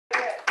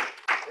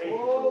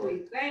Oh, we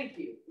thank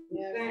you.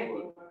 Thank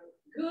you.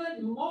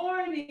 Good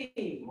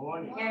morning.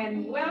 Morning.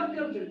 And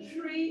welcome to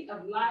Tree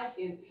of Life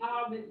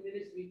Empowerment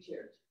Ministry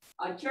Church,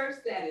 a church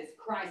that is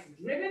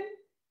Christ-driven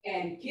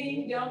and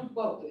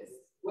kingdom-focused,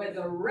 where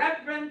the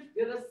Reverend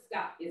Phyllis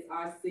Scott is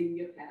our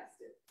senior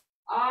pastor.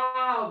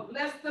 Oh,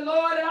 bless the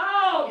Lord at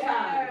all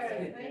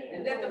times.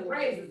 And let the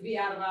praises be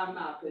out of our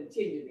mouth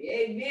continually.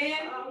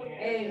 Amen.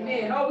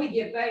 Amen. Oh, we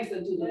give thanks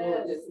unto the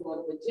Lord this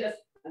morning for just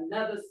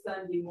another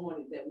Sunday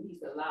morning that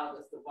He's allowed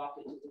us to walk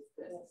into His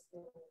presence.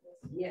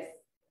 Yes,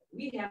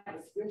 we have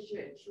a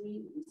scripture and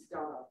tree we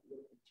start off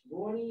with each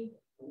morning.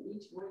 And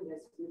each morning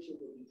that scripture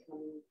will be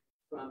coming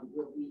from,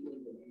 will be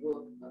in the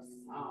book of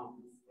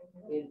Psalms.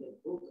 In the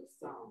book of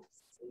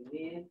Psalms.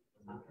 Amen.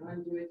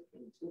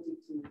 122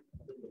 in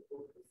the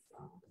book of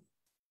Psalms.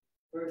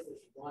 Verses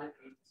 1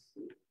 and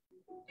 2.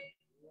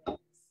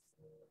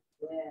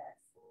 Yes.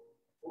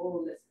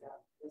 Oh, let's go.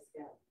 Let's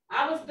go.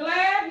 I was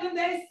glad when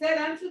they said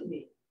unto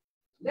me,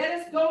 let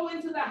us go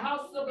into the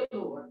house of the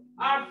Lord.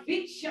 Our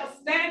feet shall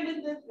stand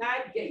in the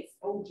thy gates,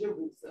 O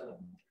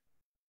Jerusalem.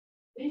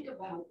 Think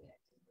about that.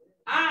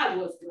 I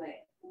was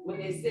glad when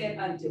they said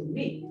unto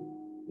me,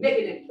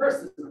 making it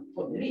personal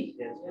for me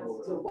to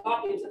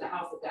walk into the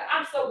house of God.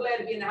 I'm so glad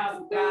to be in the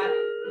house of God.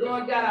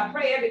 Lord God, I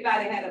pray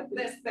everybody had a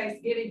blessed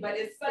Thanksgiving, but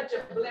it's such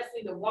a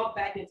blessing to walk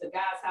back into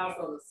God's house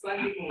on a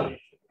Sunday morning.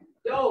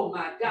 Oh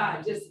my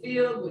God, just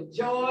filled with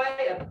joy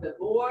of the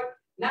Lord.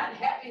 Not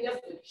happiness,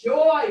 the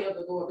joy of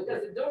the Lord,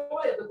 because the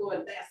joy of the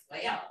Lord lasts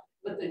forever.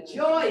 But the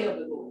joy of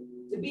the Lord,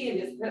 to be in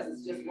His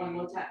presence just one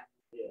more time,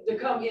 to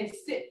come and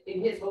sit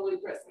in His holy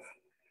presence,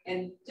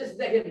 and just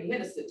let Him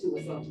minister to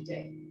us on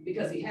today,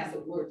 because He has a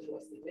word for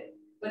us today.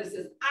 But it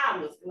says, I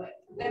was glad.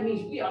 That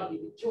means we ought to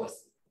be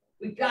rejoicing.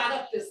 We got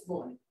up this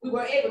morning. We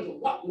were able to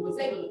walk. We was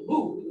able to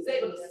move. We was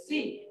able to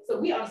see. So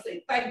we ought to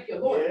say, thank you,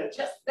 Lord, for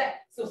just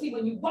that. So see,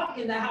 when you walk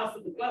in the house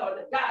of the Lord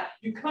of God,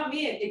 you come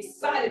in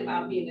excited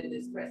about being in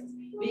His presence.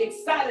 Be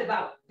excited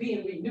about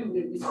being renewed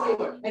and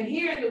restored and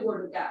hearing the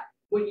word of God.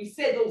 When you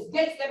said those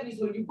gates, that means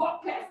when you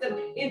walk past them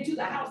into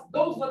the house,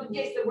 those were the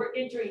gates that we're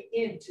entering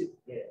into.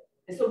 Yeah.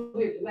 And so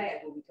we're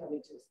glad when we come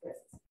into His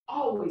presence.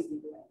 Always be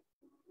glad.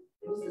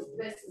 And this is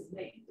bless His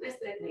name. Bless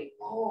that name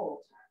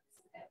all times,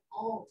 at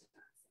all times.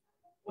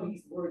 For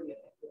He's worthy of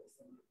that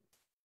blessing.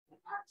 And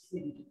I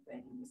truly do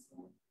thank Him this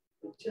morning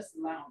for just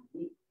allowing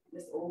me,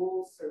 this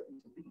old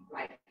servant, to be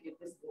right here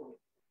this morning.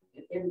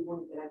 And every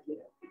morning that I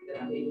get up,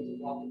 that I'm able to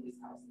walk in this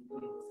house and be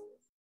in this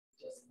place.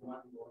 Just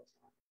one more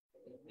time.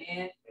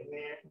 Amen.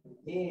 Amen.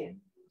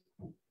 Amen.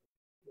 And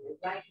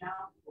right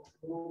now,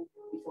 before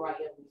I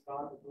have my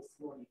Father this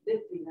morning,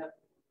 lifting up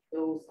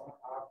those on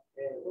our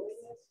prayer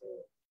list.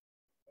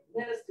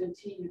 Let us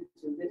continue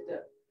to lift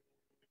up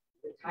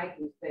the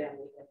Titan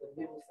family and the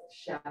members of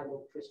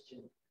Shiloh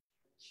Christian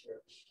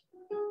Church.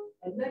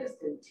 And let us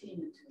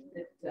continue to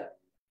lift up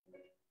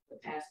the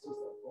pastors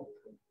of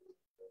Oakland.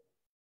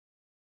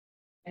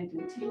 And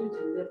continue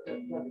to lift up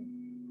Brother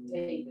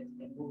David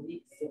and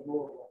Monique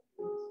Zamora.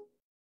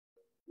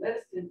 Let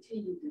us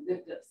continue to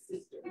lift up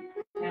Sister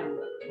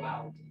Pamela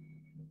Wilder.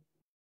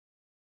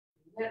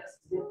 Let us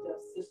lift up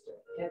Sister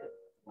Heather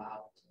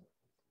Wilder.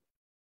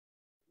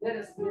 Let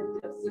us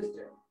lift up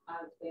Sister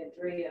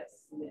Andrea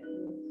Smith.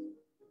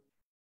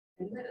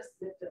 And let us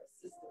lift up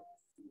Sister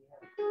Sierra.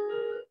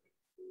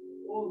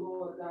 Oh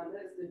Lord God,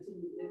 let us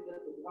continue to lift up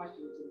the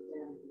Washington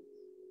family.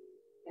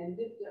 And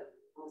lift up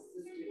our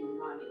sister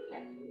Imani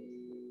Catholic.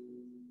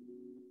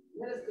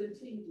 Let us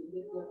continue to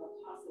lift up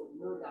Apostle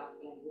Murdoch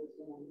and her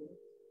family.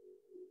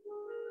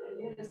 And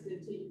let us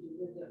continue to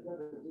lift up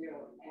Brother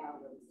Daryl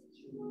Adams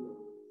Jr.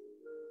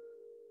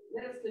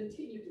 Let us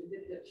continue to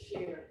lift up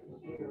Sharon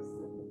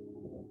Harrison.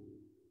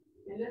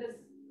 And let us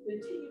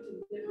continue to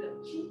lift up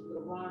Chief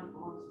LaRon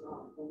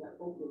Armstrong from the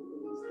Oakland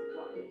Police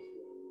Department.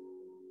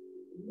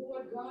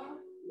 Lord God,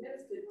 let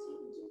us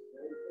continue to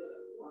pray for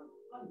the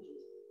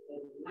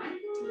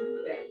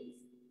 119 families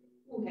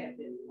who have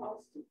been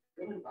lost to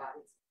gun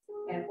violence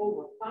and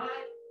over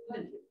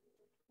 500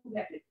 who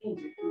have been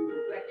injured through the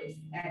reckless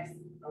acts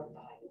of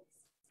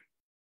violence.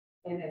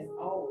 And as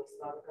always,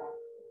 Father God,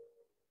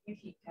 you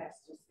keep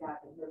Pastor Scott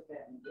and her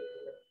family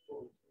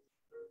before you.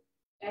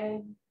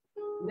 And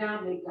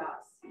now may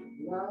God's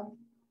love,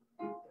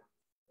 God's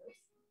mercy,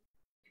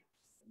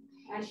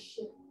 God's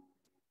compassion,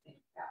 and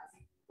God's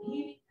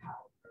healing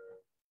power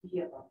be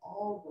upon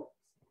all those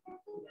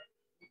who have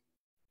been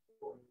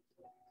before you.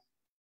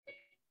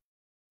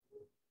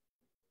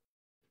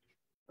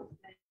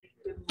 Thank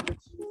you, Lord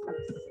Jesus.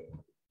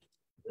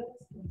 Let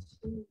us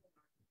continue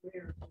our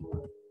prayer for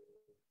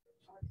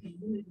our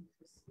community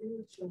for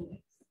spiritual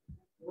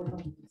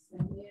wellness.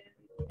 Amen.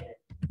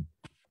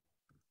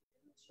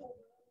 Spiritual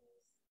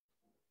wellness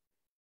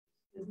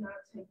does not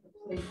take the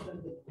place of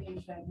the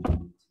things that we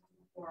need to do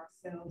for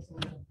ourselves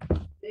on a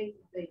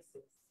daily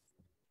basis.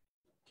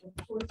 Of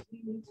course, we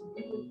need to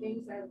do the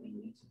things that we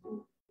need to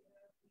do.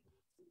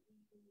 We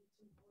need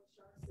to wash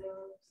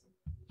ourselves.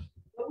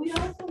 But we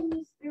also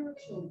need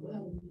spiritual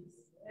wellness.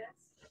 Yes.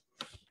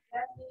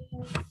 That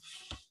means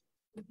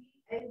to be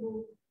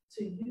able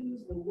to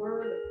use the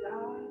word of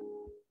God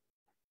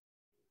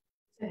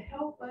to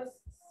help us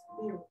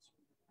spiritually,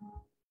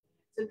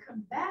 to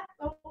combat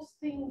those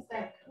things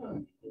that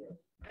come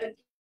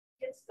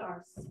against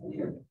our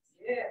spirit.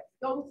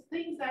 Those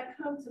things that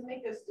come to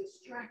make us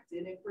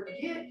distracted and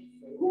forget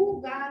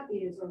who God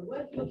is or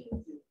what he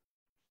can do.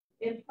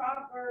 In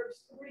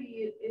Proverbs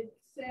 3, it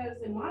says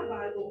in my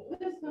Bible,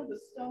 wisdom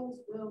bestows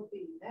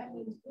well-being. That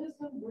means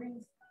wisdom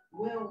brings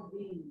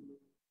well-being.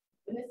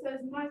 And it says,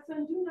 my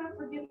son, do not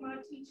forget my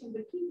teaching,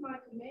 but keep my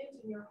commands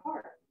in your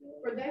heart,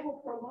 for they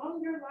will prolong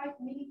your life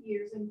many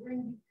years and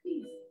bring you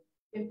peace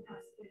and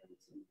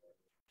prosperity.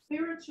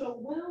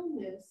 Spiritual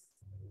wellness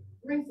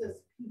brings us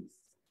peace.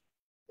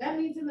 That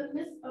means in the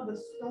midst of a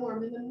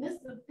storm, in the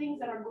midst of things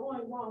that are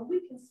going wrong,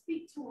 we can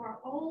speak to our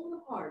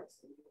own hearts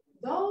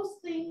those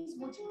things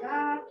which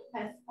God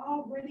has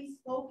already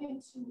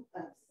spoken to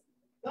us,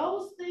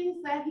 those things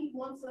that he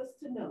wants us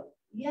to know.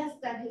 Yes,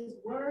 that his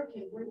word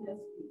can bring us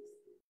peace,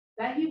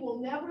 that he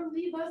will never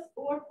leave us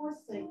or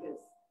forsake us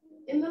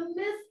in the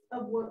midst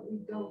of what we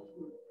go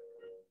through.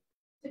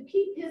 To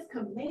keep his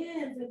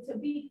commands and to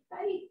be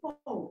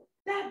faithful,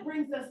 that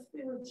brings us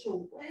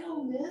spiritual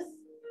wellness.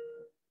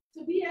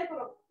 To be able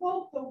to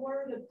quote the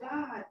word of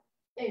God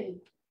and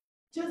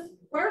just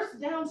burst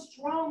down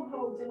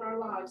strongholds in our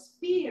lives.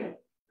 Fear,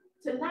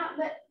 to not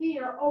let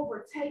fear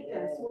overtake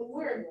us when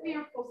we're in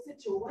fearful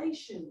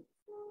situations.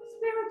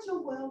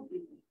 Spiritual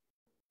well-being,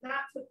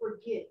 not to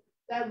forget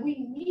that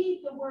we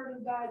need the word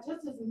of God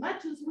just as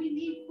much as we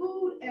need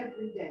food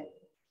every day.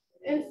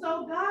 And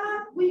so,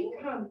 God, we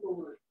come,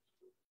 Lord,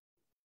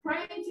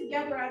 praying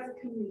together as a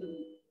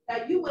community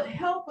that you would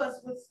help us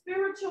with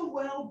spiritual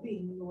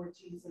well-being, Lord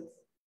Jesus,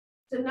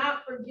 to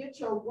not forget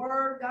your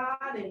word,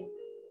 God, and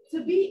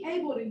to be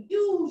able to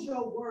use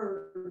your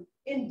word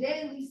in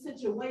daily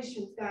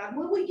situations, God.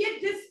 When we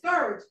get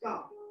discouraged,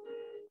 God,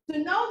 to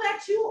know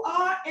that you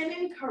are an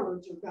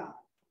encourager, God.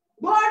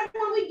 Lord,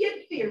 when we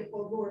get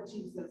fearful, Lord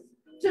Jesus,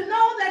 to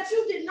know that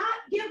you did not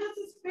give us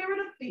a spirit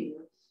of fear,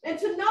 and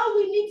to know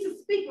we need to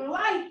speak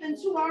life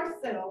into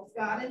ourselves,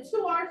 God,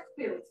 into our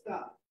spirits,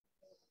 God.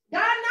 God,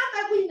 not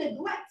that we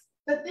neglect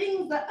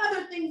the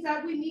other things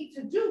that we need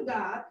to do,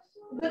 God,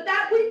 but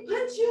that we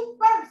put you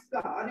first,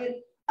 God, and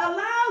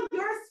allow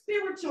your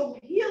spiritual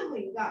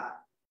healing, God,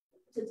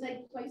 to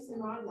take place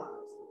in our lives.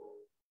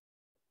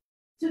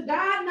 To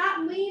God,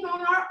 not lean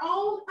on our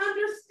own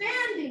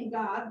understanding,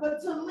 God,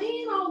 but to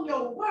lean on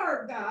your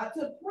word, God,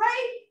 to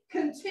pray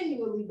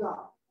continually,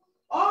 God.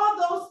 All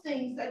those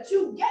things that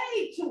you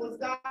gave to us,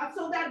 God,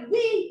 so that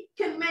we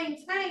can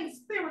maintain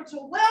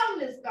spiritual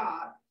wellness,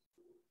 God.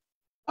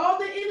 Oh,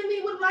 the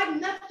enemy would like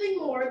nothing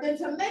more than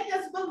to make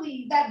us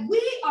believe that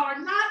we are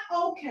not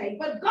okay.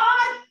 But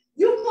God,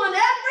 you won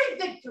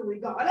every victory,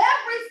 God,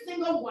 every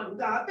single one,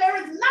 God. There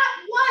is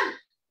not one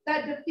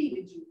that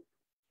defeated you.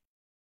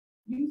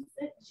 You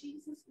sent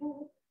Jesus,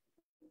 Lord,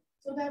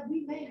 so that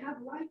we may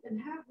have life and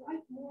have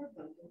life more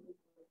abundantly,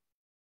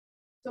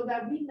 so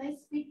that we may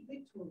speak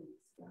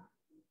victorious, God.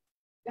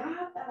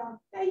 God, that our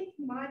faith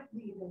might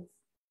lead us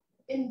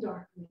in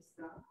darkness,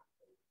 God.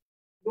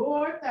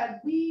 Lord,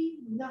 that we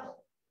know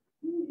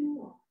who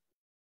you are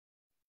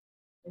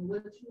and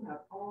what you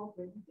have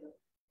already done.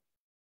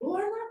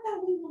 Lord,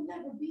 not that we will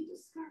never be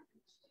discouraged,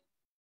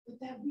 but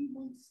that we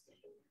won't stay.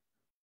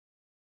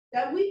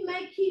 That we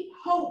may keep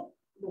hope,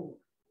 Lord.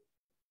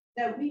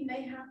 That we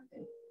may have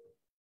faith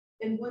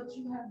in what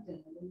you have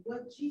done and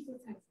what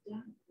Jesus has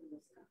done for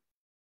us, God.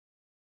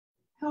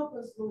 Help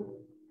us,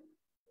 Lord,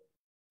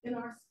 in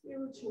our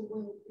spiritual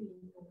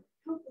well-being, Lord.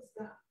 Help us,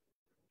 God,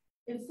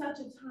 in such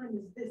a time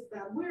as this,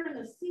 God. We're in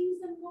a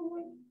season,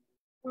 Lord,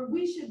 where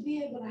we should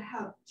be able to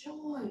have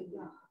joy,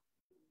 God.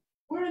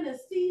 We're in a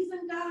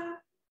season, God,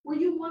 where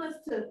you want us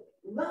to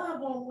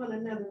love on one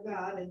another,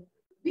 God, and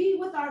be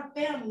with our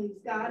families,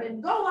 God,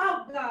 and go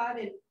out, God,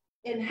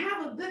 and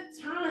have a good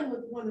time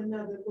with one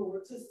another,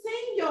 Lord, to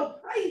sing your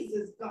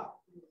praises, God.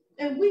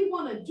 And we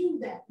want to do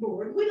that,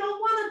 Lord. We don't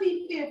want to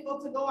be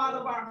fearful to go out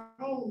of our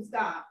homes,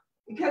 God,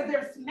 because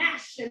they're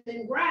smashing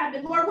and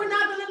grabbing. Lord, we're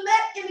not going to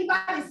let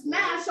anybody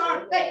smash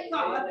our faith,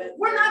 God.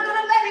 We're not going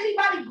to let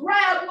anybody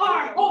grab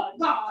our hope,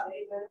 God.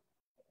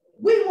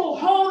 We will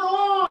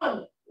hold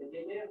on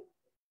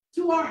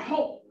to our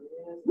hope.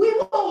 We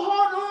will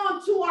hold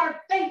on to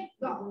our faith,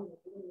 God.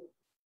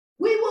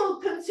 We will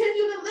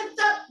continue to lift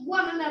up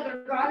one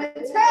another, God,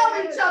 and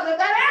tell each other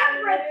that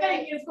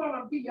everything is going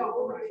to be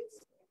all right.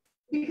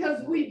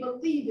 Because we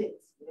believe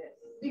it.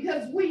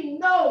 Because we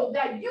know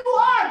that you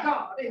are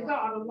God and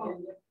God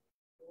alone.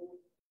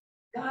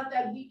 God,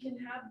 that we can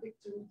have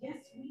victory.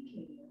 Yes, we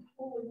can.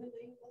 Oh, in the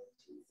name of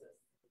Jesus.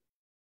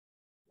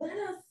 Let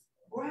us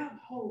grab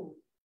hold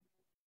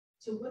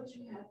to what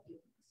you have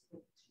given us,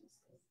 Lord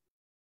Jesus.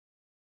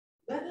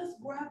 Let us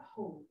grab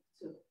hold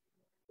to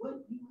what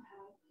you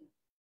have given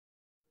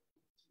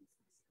us.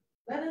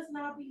 Let us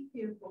not be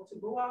fearful to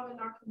go out in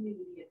our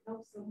community and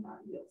help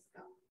somebody else,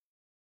 God.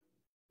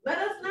 Let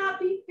us not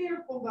be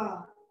fearful,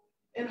 God,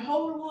 and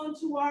hold on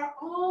to our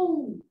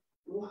own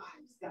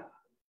lives, God,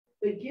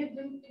 but give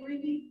them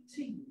freely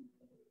to you.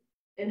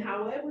 and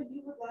however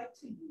you would like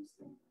to use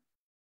them.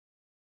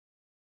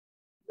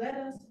 Let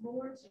us,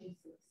 Lord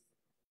Jesus,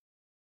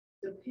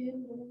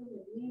 depend on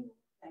and lean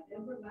that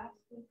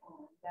everlasting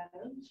arm, that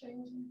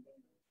unchanging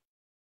hand.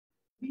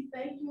 We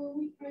thank you and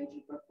we praise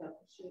you for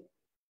fellowship.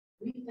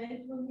 We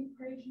thank you and we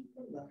praise you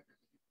for love.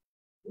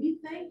 We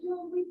thank you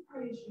and we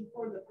praise you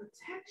for the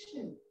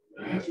protection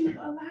that you've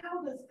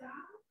allowed us,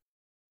 God.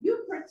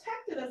 You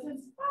protected us in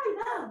spite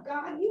of,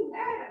 God, you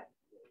have.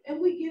 And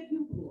we give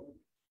you glory.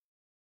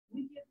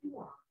 We give you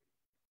honor.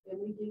 And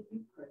we give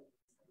you praise.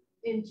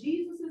 In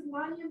Jesus'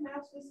 mighty and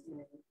matchless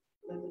name,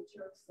 let the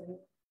church say,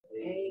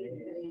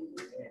 amen.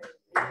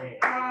 Amen.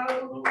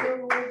 Hallelujah,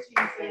 Lord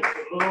Jesus.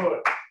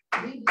 Lord.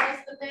 We bless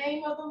the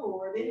name of the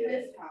Lord in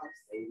this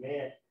house.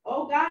 Amen.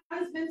 Oh, God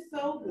has been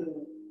so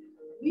good.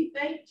 We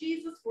thank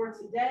Jesus for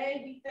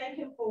today. We thank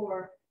him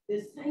for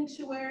this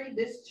sanctuary,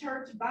 this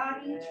church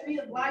body, Tree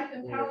of Life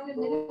Empowerment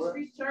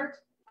Ministries Church,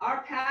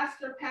 our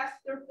pastor,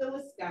 Pastor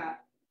Phyllis Scott.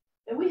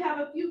 And we have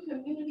a few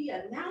community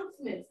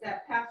announcements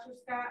that Pastor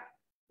Scott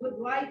would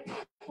like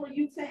for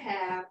you to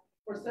have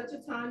for such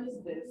a time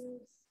as this.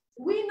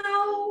 We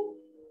know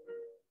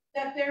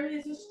that there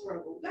is a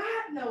struggle.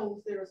 God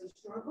knows there is a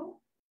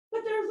struggle,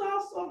 but there's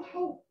also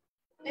hope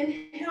and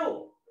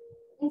help.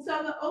 And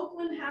so the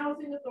Oakland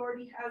Housing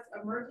Authority has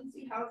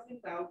emergency housing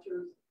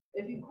vouchers.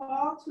 If you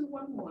call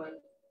 211,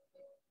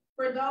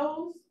 for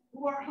those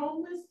who are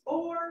homeless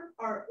or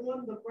are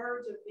on the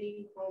verge of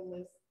being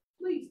homeless,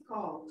 please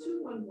call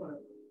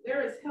 211.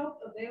 There is help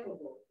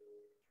available.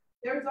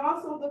 There's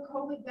also the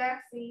COVID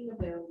vaccine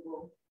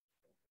available.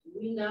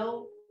 We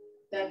know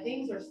that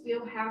things are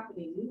still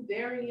happening. New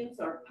variants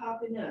are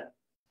popping up.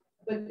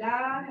 But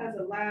God has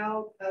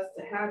allowed us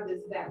to have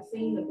this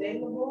vaccine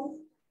available.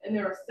 And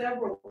there are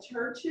several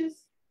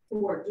churches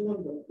who are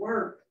doing the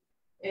work.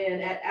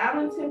 And at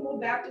Allen Temple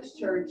Baptist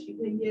Church, you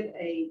can get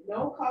a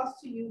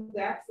no-cost-to-you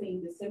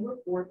vaccine December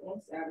 4th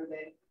on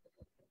Saturday.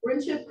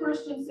 Friendship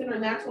Christian Center,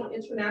 National and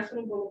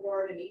International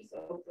Boulevard in East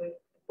Oakland.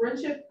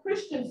 Friendship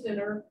Christian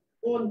Center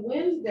on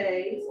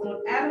Wednesdays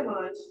on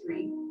Adeline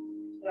Street.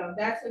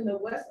 That's in the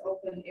West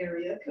Oakland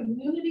area.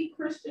 Community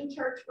Christian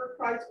Church for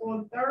Christ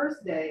on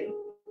Thursday.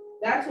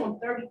 That's on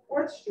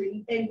 34th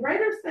Street. And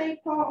Greater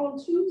St. Paul on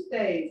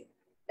Tuesdays.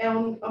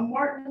 And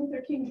Martin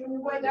Luther King Jr.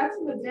 Way, that's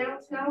in the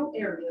downtown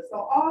area. So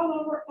all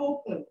over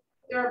Oakland,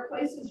 there are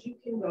places you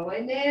can go.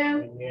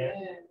 Amen?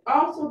 Amen.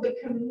 Also, the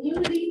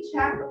Community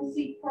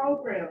Chaplaincy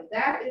Program.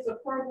 That is a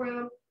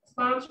program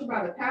sponsored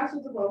by the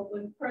Pastors of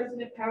Oakland,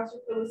 President Pastor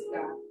Phyllis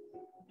Scott,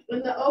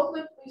 and the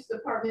Oakland Police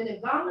Department,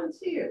 and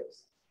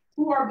volunteers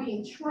who are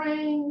being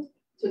trained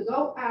to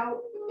go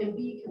out and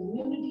be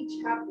community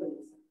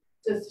chaplains,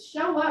 to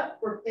show up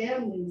for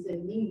families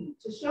in need,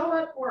 to show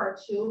up for our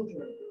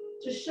children,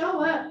 to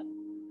show up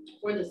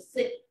for the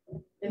sick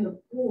and the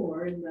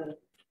poor and the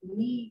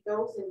need,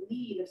 those in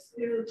need of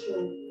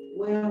spiritual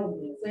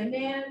wellness.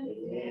 Amen?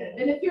 Amen.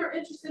 And if you're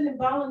interested in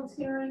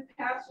volunteering,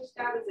 Pastor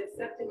Scott is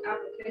accepting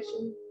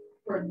applications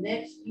for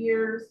next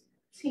year's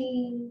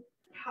team.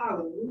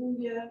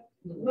 Hallelujah.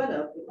 What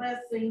a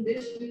blessing.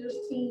 This year's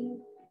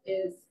team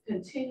is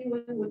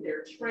continuing with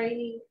their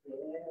training.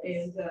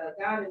 And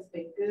God has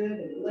been good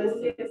and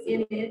blessed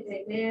in it.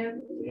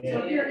 Amen. So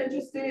if you're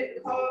interested,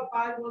 call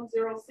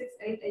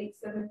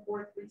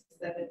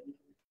 510-688-7437.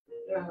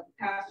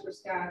 Pastor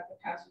Scott, the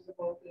pastors of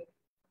Oakland,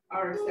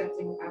 are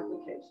accepting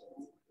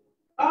applications.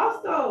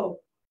 Also,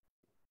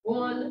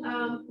 on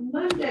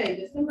Monday,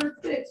 December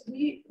 6th,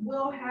 we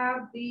will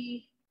have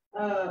the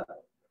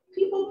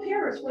People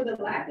Perish for the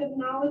Lack of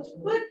Knowledge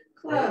book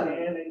club.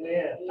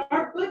 Amen.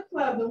 Our book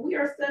club, and we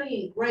are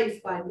studying Grace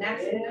by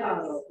Max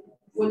Lucado,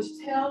 which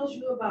tells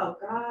you about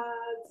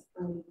God's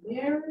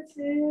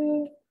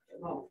unmerited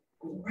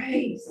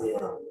grace.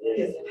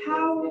 His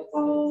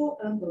powerful,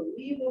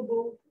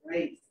 unbelievable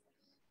grace.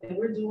 And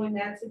we're doing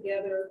that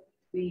together.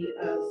 The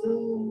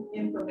Zoom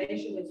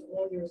information is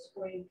on your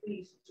screen.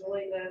 Please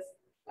join us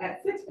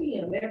at 6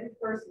 p.m. every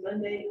first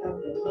Monday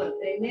of the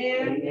month.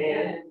 Amen.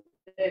 Amen.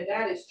 And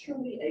that is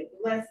truly a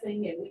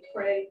blessing, and we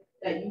pray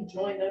that you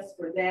join us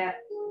for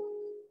that.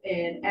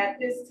 And at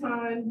this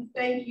time, we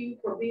thank you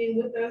for being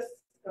with us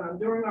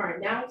during our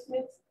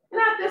announcements.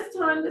 And at this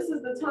time, this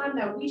is the time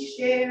that we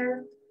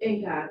share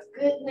in God's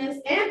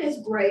goodness and his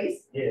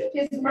grace,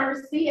 his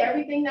mercy,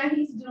 everything that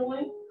he's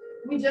doing.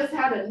 We just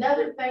had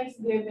another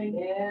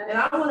Thanksgiving, and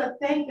I want to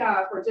thank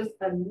God for just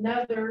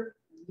another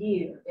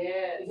year,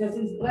 because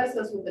he's blessed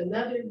us with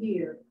another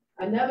year,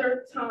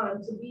 another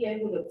time to be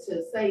able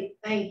to say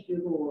thank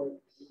you, Lord.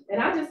 And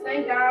I just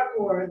thank God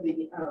for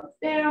the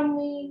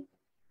family,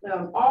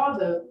 all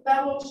the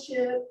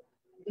fellowship,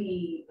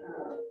 the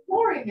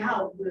pouring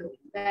out really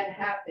that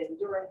happened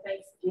during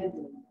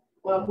Thanksgiving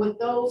with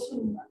those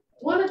who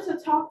wanted to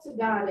talk to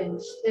God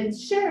and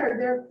share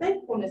their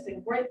thankfulness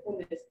and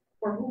gratefulness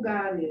for who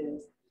God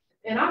is.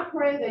 And I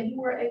pray that you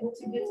were able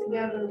to get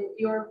together with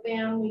your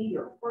family,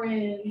 your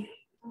friends,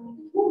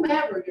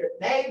 whomever, your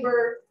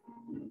neighbor,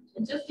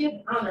 and just give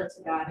honor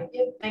to God and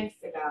give thanks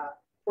to God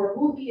for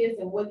who he is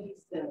and what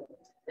he's done.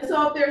 And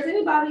so if there's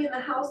anybody in the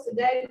house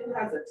today who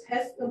has a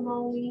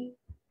testimony,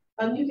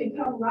 you can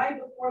come right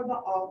before the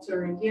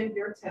altar and give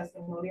your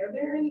testimony. Are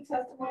there any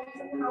testimonies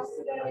in the house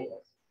today?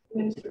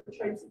 Minister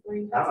Tracy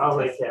Green. I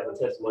always have a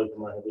testimony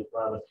from my Heavenly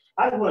Father.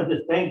 I just want to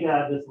just thank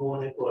God this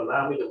morning for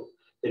allowing me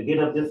to get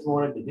up this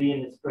morning to be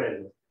in His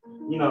presence.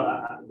 You know,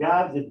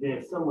 God's just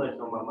been so much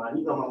on my mind.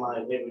 He's on my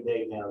mind every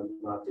day now. You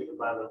know, I think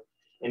about Him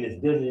and His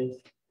goodness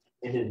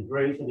and His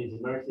grace and His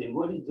mercy and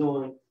what He's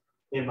doing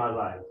in my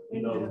life.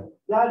 You know,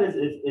 God is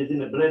in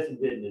the blessing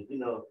business, you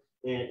know,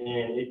 and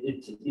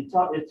it's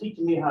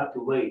teaching me how to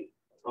wait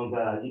on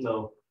God. You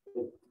know,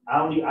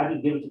 I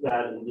just give it to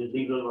God and just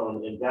leave it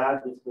alone. And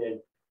God has been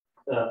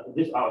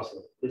this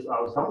awesome.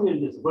 I'm here to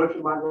just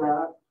worship my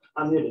God.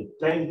 I'm here to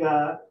thank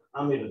God.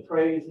 I'm here to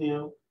praise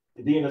Him,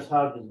 to be in His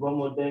house just one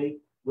more day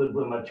with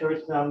my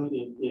church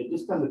family and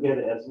just come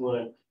together as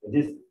one and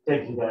just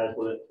thank you guys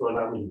for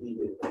allowing me to be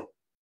here.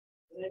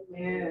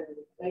 Amen.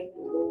 Thank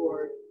you,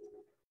 Lord.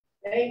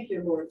 Thank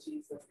you, Lord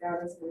Jesus.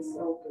 God has been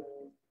so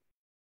good.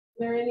 Are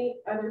there any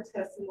other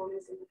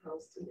testimonies in the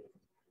house today?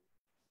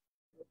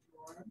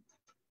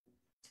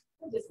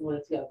 I just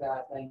want to tell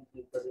God thank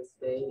you for this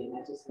day, and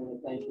I just want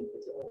to thank you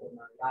for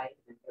my life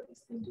and for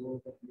this thing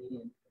doing with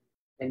me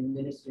and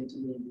ministering to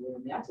me and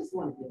doing me. I just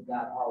want to give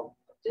God all,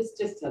 just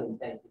tell Him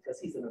thank you, because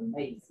He's an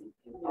amazing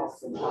and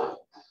awesome God.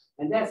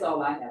 And that's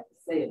all I have to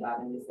say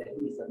about Him, is that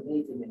He's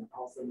amazing and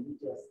awesome. He's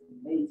just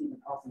amazing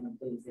and awesome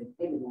things in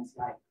everyone's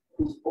life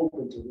who's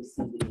open to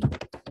receiving Him.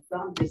 So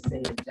I'm just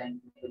saying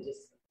thank you for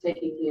just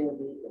taking care of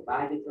me,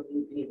 providing for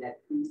me, being that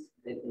peace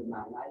that in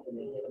my life and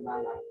the head of my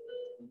life.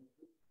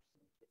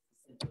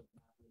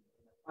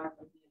 Apart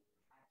from Him,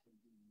 I can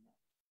do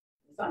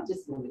nothing. So I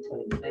just want to tell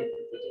you thank you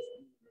for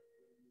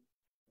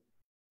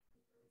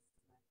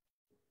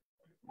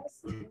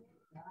just.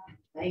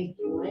 Thank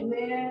you.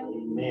 Amen.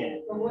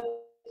 Amen. For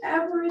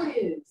whatever it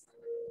is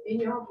in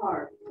your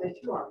heart that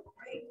you are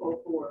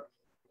grateful for,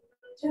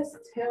 just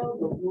tell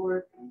the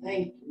Lord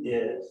thank you.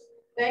 Yes.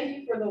 Thank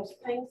you for those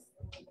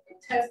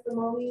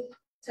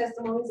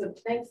testimonies of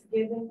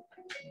thanksgiving.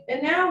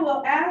 And now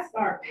we'll ask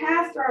our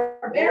pastor,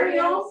 our very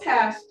own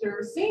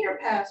pastor, senior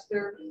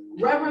pastor,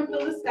 Reverend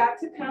Phyllis Scott,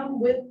 to come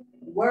with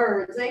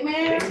words.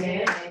 Amen.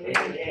 Amen.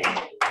 Amen.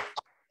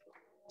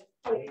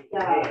 Praise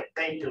God.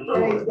 Thank you,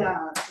 Lord. Praise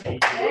God.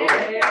 Thank you,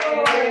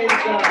 Lord. Praise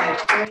God.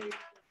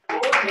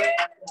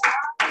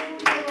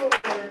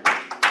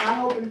 I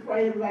hope and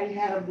pray everybody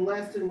had a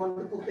blessed and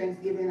wonderful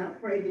Thanksgiving. I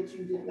pray that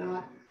you did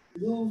not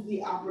lose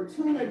the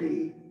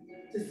opportunity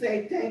to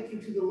say thank you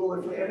to the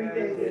Lord for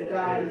everything that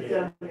God has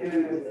done for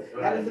you.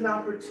 That is an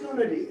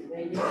opportunity,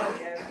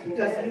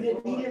 because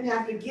He didn't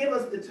have to give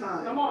us the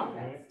time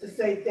to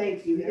say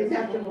thank you. He didn't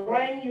have to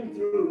bring you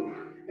through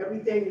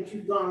everything that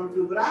you've gone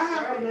through. But I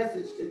have a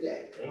message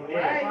today.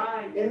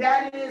 Right? And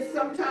that is,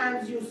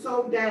 sometimes you're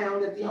so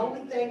down that the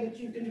only thing that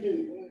you can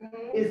do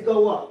is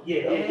go up.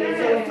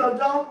 So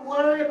don't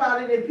worry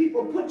about it if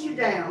people put you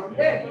down.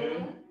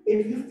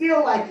 If you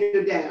feel like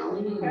you're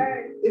down,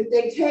 if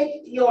they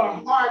take your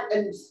heart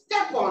and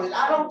step on it,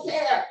 I don't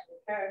care.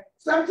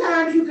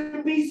 Sometimes you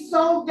can be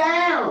so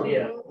down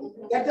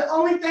that the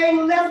only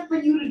thing left for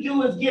you to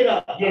do is get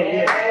up.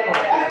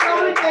 That's the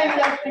only thing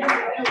left for you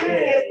to do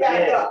is get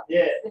back up.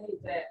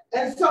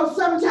 And so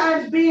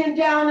sometimes being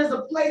down is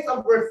a place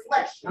of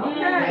reflection.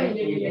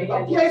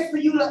 A place for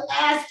you to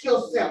ask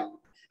yourself,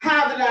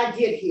 how did I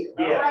get here?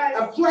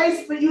 A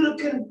place for you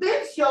to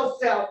convince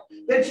yourself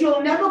that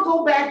you'll never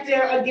go back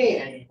there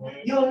again.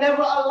 You'll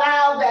never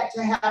allow that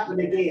to happen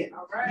again.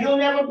 You'll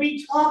never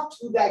be talked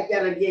to like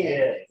that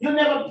again. You'll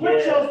never put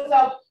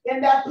yourself in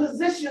that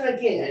position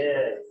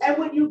again. And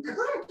when you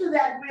come to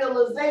that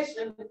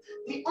realization,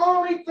 the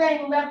only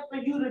thing left for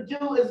you to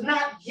do is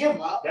not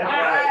give up.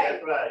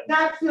 That's right.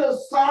 Not feel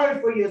sorry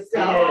for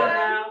yourself.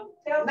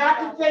 Not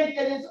to think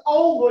that it's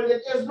over,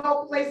 that there's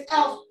no place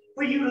else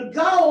for you to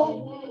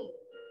go.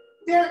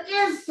 There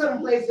is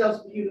someplace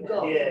else for you to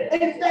go.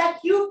 In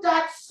fact, you've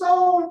got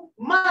so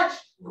much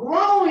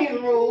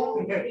growing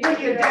room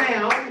when you're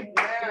down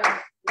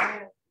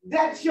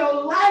that your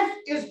life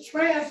is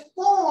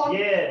transformed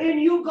in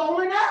you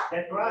going up.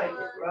 That's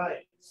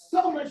right.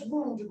 So much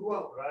room to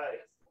grow. Right.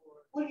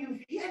 When you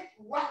hit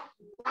rock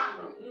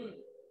bottom,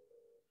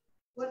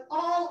 when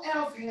all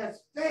else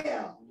has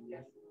failed,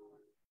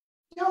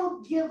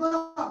 don't give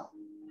up,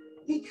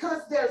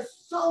 because there's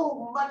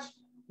so much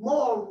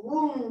more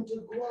room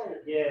to grow.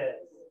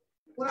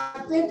 When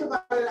I think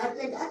about it, I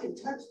think I can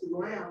touch the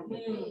ground,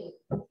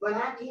 but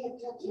I can't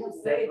touch Him.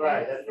 That's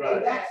right.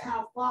 And that's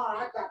how far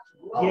I got to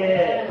grow.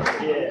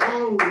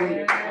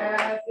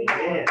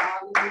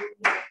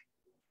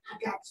 I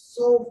got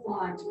so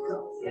far to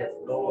go. Yes,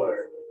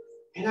 Lord.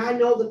 And I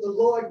know that the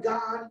Lord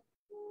God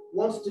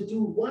wants to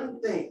do one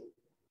thing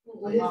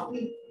for His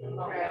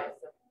people.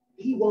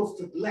 He wants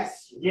to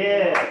bless you.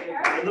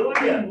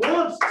 Hallelujah. He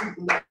wants to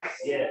bless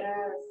you.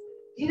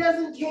 He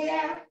doesn't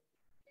care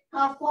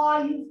how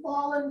far you've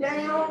fallen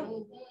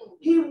down.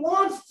 He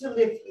wants to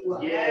lift you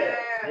up.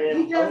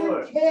 He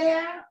doesn't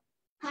care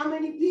how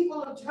many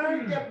people have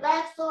turned their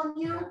backs on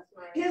you?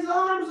 His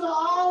arms are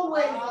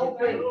always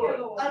open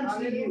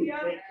unto you.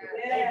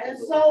 And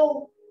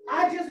so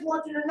I just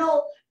want you to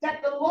know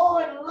that the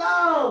Lord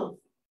loves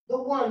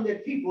the one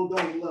that people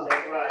don't love.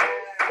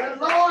 The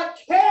Lord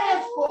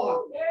cares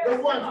for the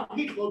one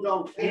people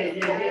don't care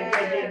for.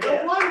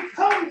 The one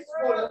comes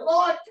for, the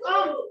Lord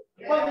comes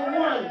for the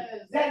one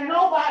that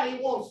nobody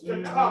wants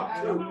to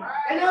talk to.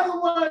 In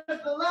other words,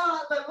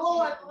 the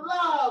Lord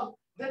loves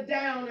the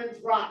down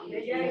and trodden.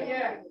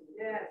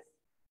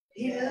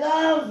 He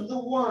loves the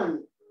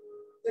one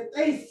that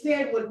they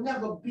said would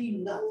never be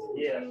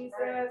nothing.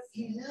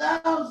 He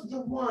loves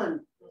the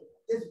one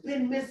that's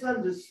been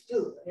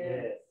misunderstood.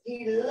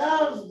 He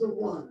loves the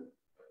one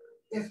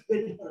that's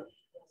been hurt.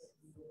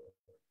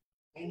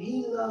 And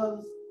he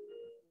loves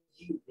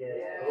you.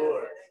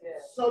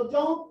 So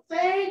don't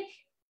think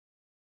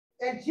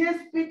that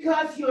just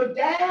because you're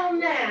down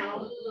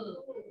now,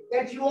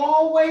 that you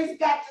always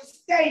got to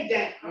stay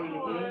down.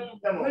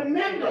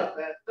 Remember,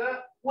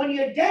 when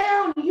you're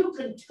down, you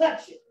can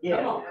touch it.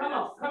 Come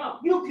on.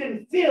 You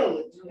can feel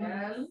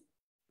it.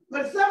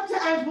 But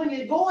sometimes when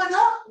you're going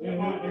up,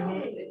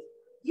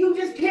 you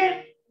just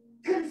can't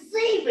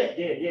conceive it.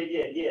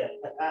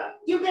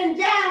 You've been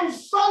down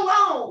so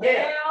long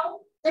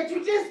that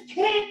you just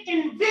can't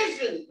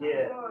envision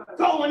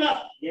going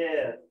up.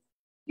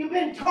 You've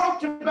been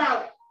talked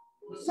about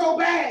so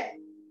bad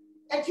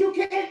that you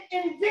can't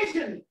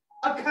envision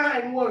a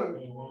kind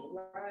word.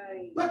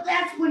 But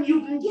that's when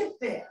you can get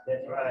there.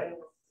 That's right.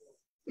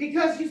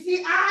 Because you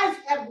see, eyes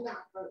have not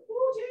heard.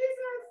 Oh,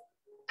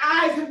 Jesus.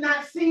 Eyes have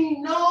not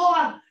seen,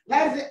 nor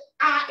has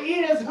our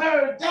ears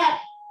heard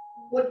that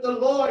what the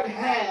Lord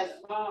has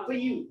for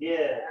you.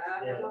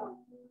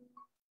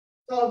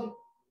 So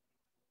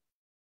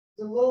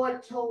the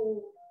Lord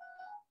told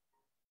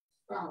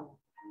Solomon,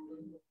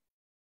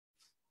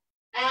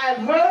 I've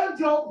heard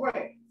your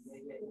prayer.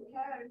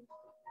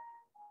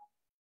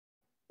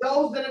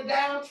 Those that are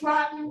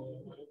downtrodden,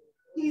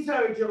 he's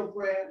heard your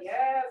prayer.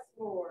 Yes,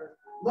 Lord.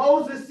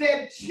 Moses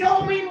said,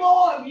 show me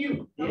more of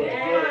you.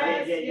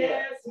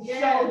 Yes. He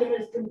showed him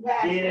his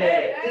compassion,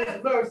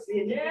 his mercy,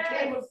 and he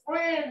became a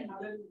friend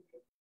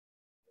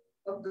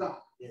of God.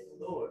 Yes,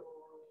 Lord.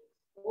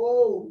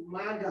 Oh,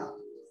 my God.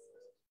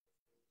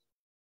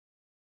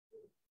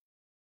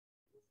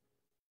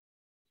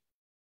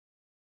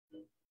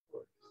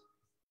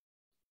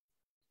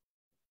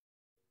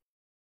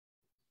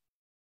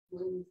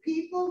 When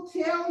people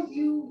tell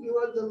you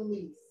you're the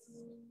least,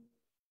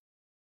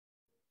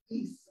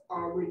 he's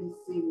already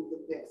seen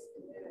the best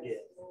in it.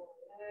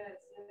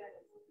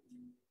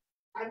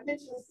 I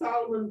mentioned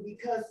Solomon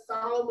because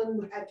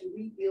Solomon had to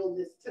rebuild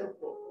this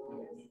temple.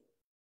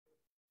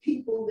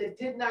 People that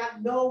did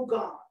not know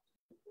God,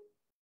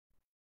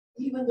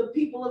 even the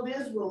people of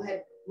Israel,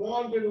 had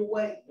wandered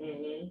away.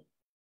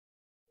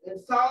 And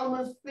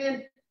Solomon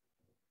spent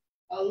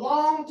a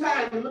long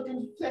time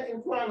looking at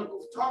 2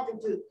 Chronicles,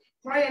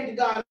 praying to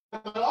God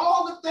about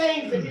all the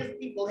things that his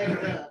people had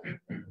done.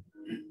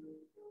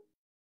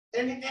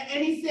 And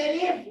he said,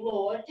 if,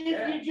 Lord,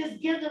 if you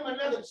just give them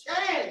another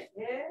chance.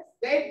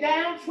 They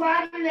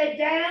downtrodden,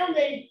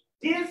 they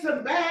did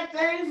some bad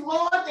things,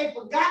 Lord. They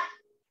forgot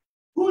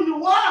who you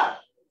were.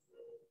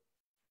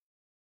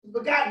 You've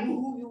forgotten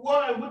who you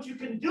were and what you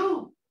can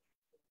do.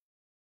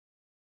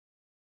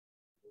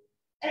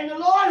 And the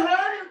Lord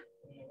heard him.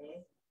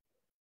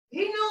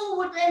 He knew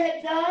what they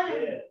had done.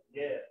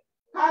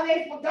 How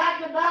they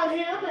forgotten about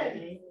him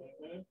and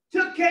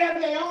took care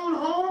of their own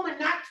home and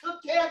not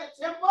took care of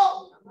the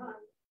temple.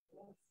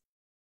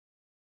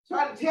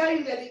 Try to tell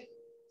you that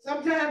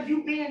sometimes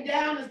you being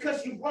down is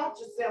because you brought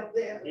yourself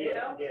there.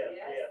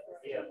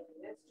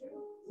 That's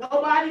true.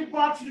 Nobody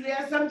brought you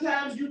there.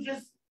 Sometimes you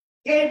just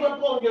gave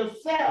up on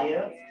yourself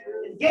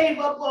and gave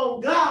up on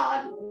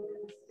God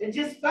and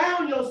just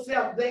found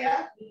yourself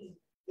there.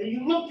 And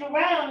you looked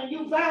around and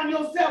you found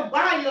yourself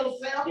by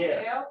yourself.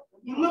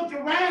 You looked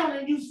around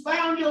and you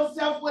found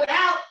yourself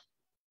without.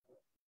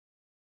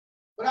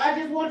 But I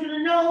just want you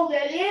to know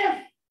that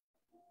if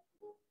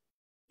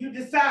you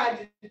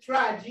decide to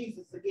try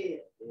Jesus again,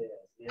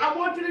 I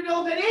want you to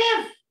know that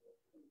if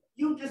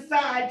you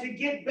decide to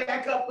get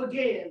back up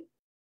again,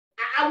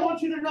 I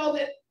want you to know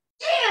that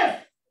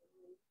if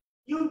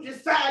you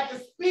decide to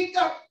speak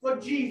up for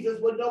Jesus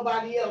when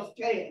nobody else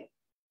can,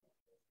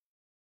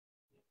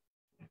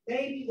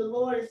 maybe the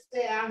Lord has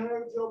said, I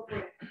heard your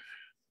prayer.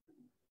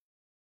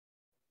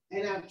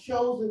 And I've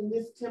chosen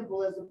this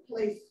temple as a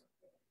place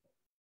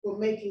for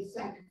making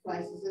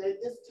sacrifices. And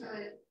at this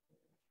time,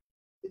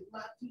 if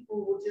my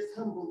people will just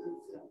humble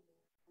themselves,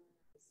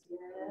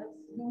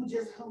 you would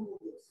just humble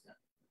yourself.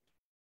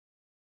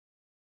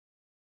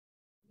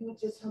 You would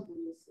just humble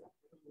yourself.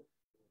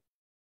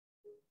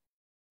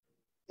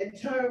 And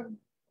turn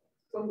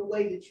from the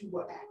way that you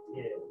were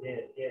acting.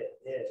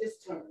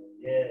 Just turn.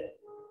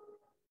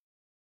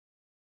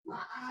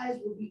 My eyes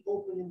will be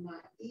open and my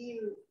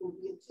ears will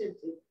be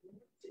attentive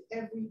to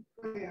every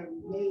prayer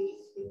made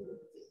in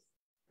this.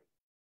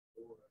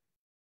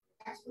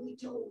 That's what he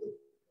told them.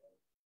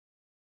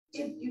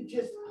 if you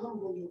just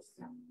humble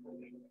yourself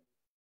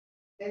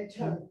and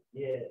turn.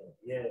 Yeah,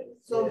 yeah.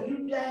 So if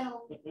you down,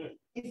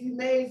 if you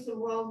made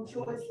some wrong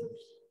choices,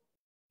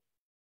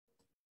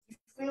 you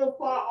feel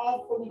far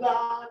off from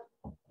God,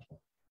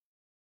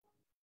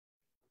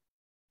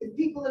 if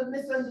people have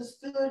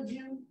misunderstood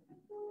you,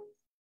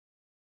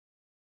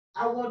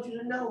 I want you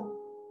to know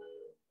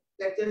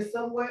that there's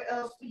somewhere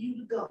else for you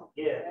to go.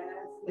 Yeah.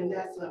 And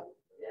that's up.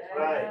 Yes.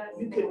 Right.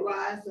 You can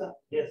rise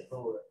up. Yes,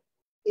 Lord.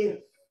 If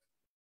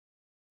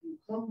you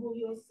humble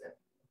yourself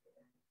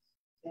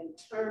and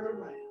turn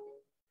around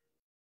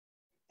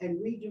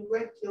and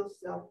redirect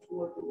yourself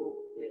toward the Lord.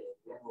 Yes,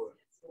 Lord.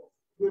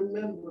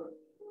 Remember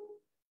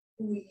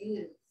who He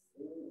is.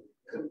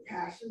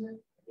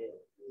 Compassionate,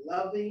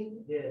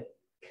 loving,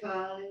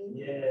 kind,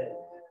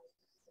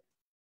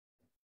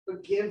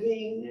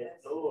 forgiving.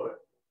 Yes, Lord.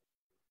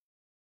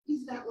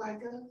 He's not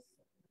like us.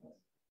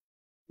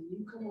 And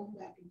you come on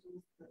back into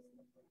His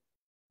presence.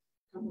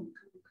 Come on.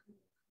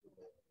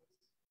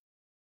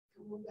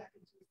 Come on back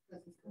into His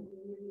presence. Come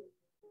on.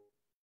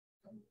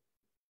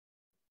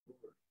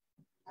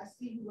 I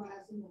see you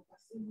rising up.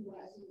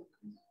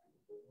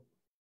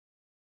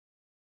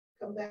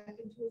 Come back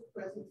into His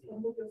presence.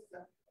 Humble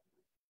yourself.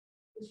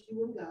 It's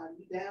you and God.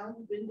 You down?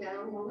 You've been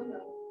down long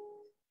enough.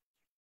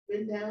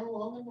 You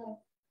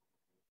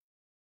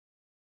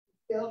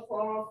fell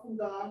far off from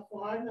God.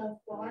 Far enough.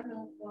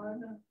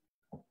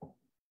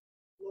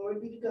 Glory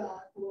be to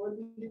God.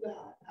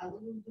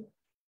 Hallelujah.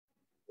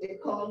 They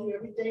call you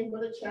everything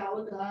but a child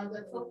of God.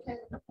 That's okay.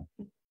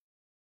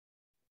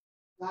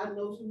 God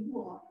knows who you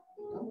are.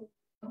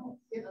 Come on.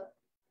 Get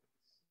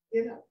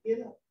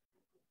up.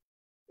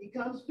 He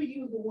comes for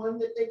you, the one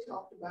that they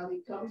talked about.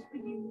 He comes for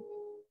you,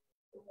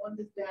 the one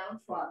that's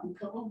downtrodden.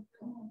 Come on.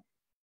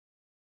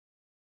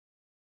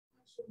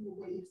 Show you the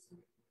way it's at.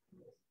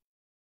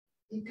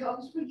 He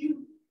comes for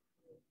you.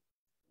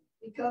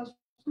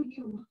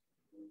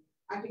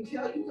 I can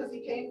tell you because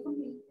He came for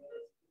me.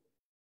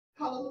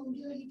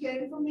 Hallelujah. He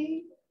came for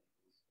me.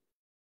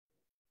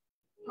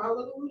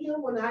 Hallelujah.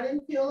 When I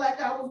didn't feel like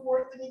I was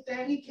worth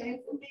anything, He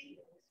came for me.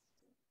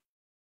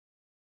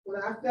 When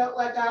I felt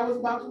like I was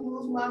about to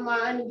lose my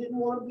mind and didn't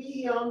want to be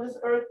here on this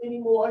earth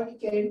anymore, He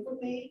came for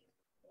me.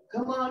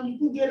 Come on, you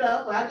can get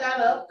up. I got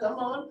up. Come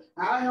on.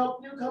 I'll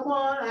help you. Come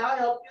on. I'll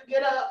help you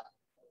get up.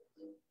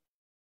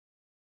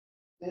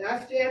 And I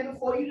stand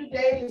before you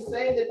today to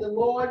say that the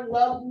Lord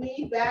loved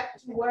me back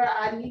to where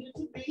I needed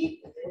to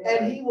be,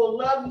 and He will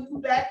love you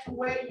back to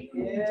where you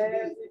need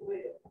to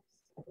be.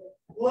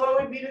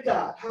 Glory be to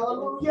God.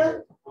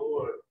 Hallelujah.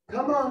 Lord.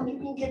 Come on, you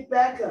can get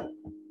back up.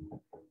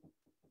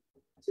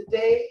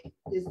 Today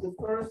is the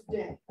first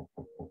day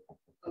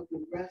of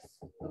the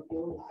rest of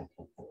your life.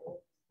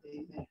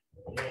 Amen.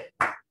 Amen.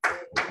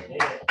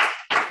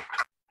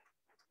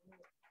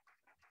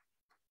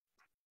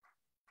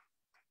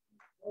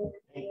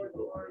 Thank you,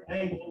 Lord.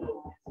 Thank you,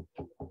 Lord.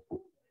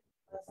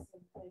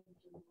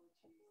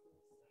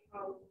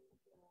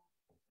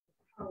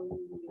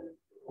 Hallelujah.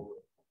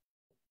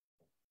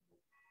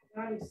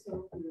 God is so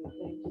good.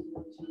 Thank you,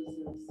 Lord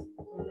Jesus.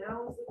 And now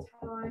is the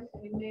time,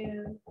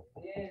 amen,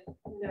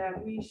 that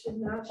we should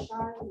not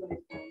shy away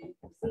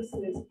from. This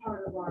is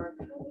part of our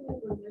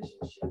covenant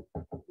relationship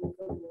with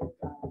the Lord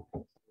God.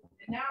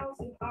 And now is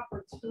an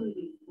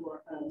opportunity for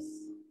us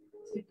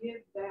to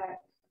give back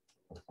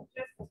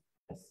just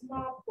a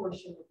small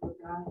portion of what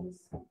God has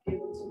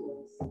given to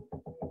us.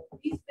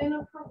 He's been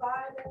a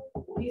provider.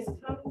 He's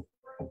coming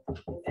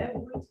through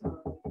every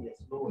time. Yes,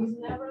 Lord. He's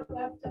never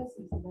left us.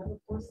 He's never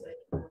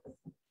forsaken us.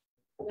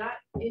 Not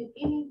in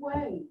any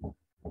way,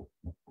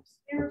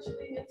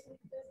 spiritually, mentally,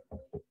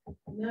 physically,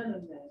 none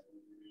of that.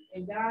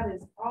 And God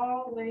has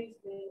always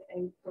been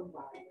a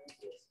provider.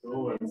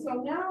 Yes, and so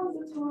now is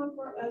the time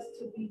for us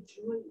to be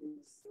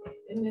joyous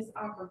in this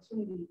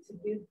opportunity to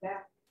give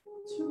back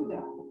to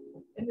God.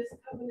 And this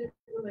covenant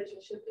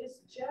relationship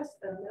is just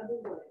another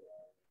way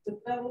to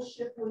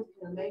fellowship with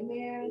Him.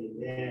 Amen.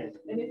 Amen.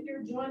 And if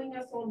you're joining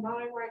us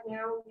online right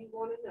now, we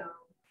want to know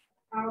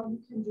how you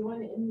can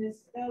join in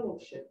this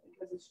fellowship,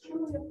 because it's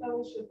truly a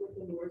fellowship with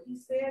the Lord. He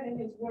said in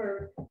His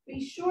word,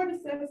 be sure to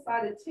set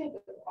aside a tenth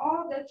of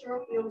all that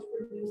your fields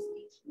produce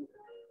each year.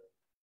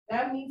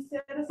 That means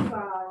set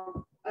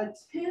aside a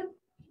tenth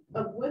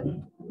of what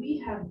we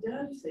have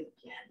done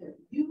together,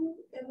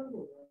 you and the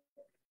Lord.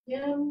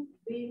 Him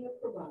being a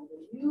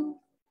provider, you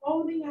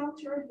holding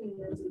out your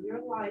hands in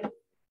your life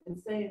and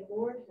saying,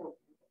 Lord, help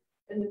me.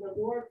 And then the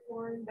Lord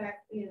pouring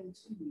back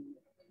into you,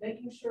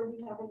 making sure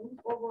we have a roof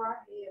over our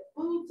head,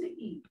 food to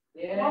eat,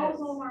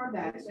 clothes on our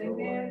backs.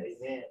 Amen.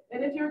 Amen.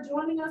 And if you're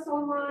joining us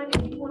online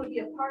and you want to be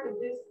a part of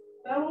this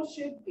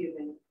fellowship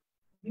giving,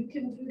 you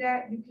can do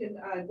that. You can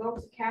go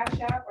to Cash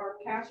App. Our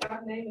Cash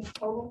App name is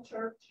Total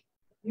Church.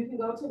 You can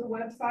go to the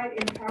website,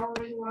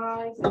 Empowering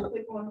Lives, and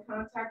click on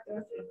Contact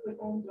Us and click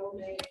on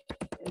Donate,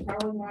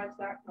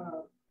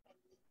 empoweringlives.com.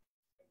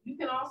 You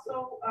can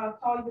also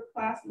call your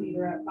class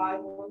leader at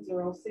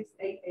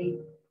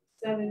 510-688-7437.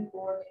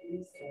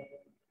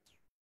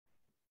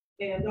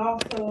 And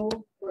also,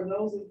 for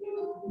those of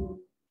you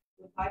who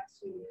would like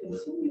to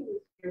continue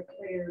with your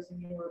prayers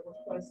and your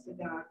requests to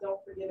God,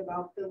 don't forget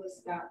about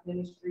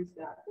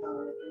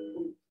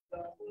PhyllisScottMinistries.com.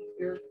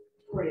 Your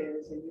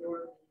prayers and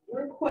your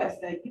requests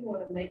that you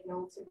want to make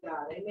known to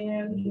God.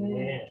 Amen.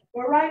 Amen.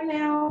 But right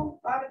now,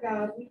 Father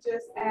God, we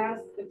just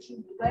ask that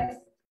you bless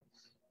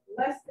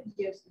the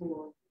gifts,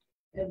 Lord,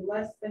 and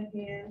bless the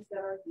hands that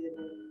are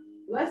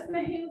given. Bless the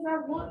hands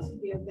that want to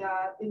give,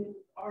 God, and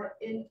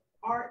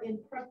are in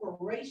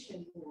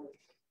preparation, Lord,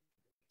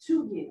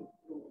 to give,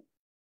 Lord.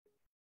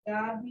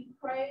 God, we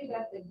pray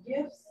that the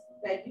gifts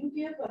that you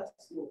give us,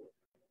 Lord,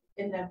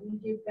 and that we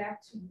give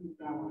back to you,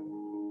 God,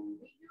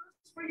 we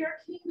use for your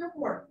kingdom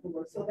work,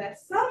 Lord, so that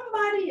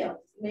somebody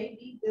else may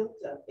be built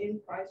up in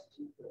Christ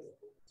Jesus,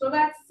 so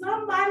that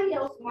somebody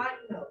else might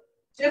know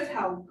just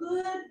how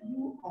good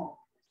you are,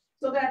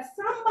 so that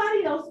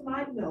somebody else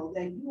might know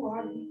that you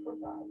are the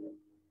provider,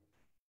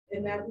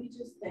 and that we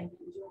just thank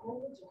you,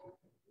 Jehovah Jireh,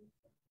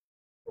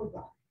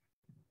 provide.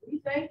 We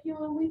thank you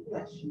and we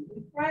bless you.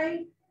 We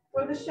pray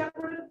for the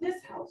shepherd of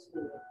this house,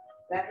 Lord,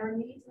 that her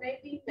needs may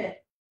be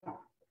met,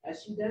 God,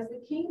 as she does the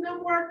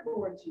kingdom work,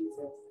 Lord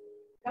Jesus.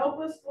 Help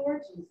us,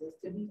 Lord Jesus,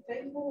 to be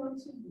faithful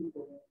unto you,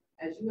 Lord,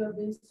 as you have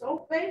been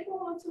so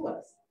faithful unto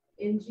us.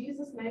 In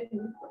Jesus' name we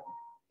pray.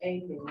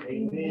 Amen.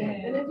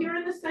 Amen. And if you're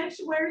in the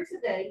sanctuary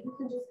today, you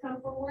can just come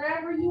from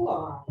wherever you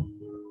are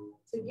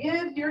to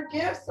give your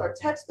gifts or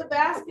touch the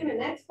basket in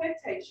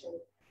expectation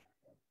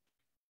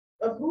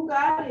of who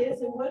God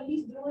is and what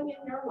he's doing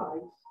in your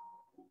life.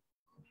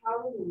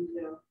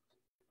 Hallelujah.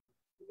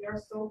 We are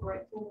so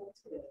grateful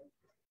today.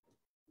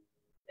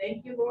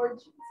 Thank you, Lord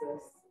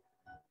Jesus.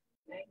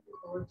 Thank you,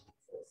 Lord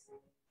Jesus.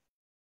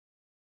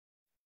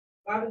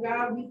 Father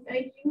God, we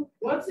thank you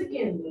once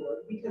again,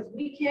 Lord, because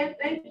we can't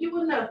thank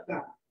you enough,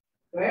 God,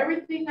 for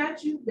everything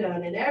that you've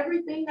done and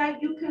everything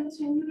that you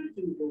continue to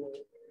do,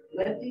 Lord.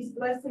 Let these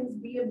blessings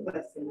be a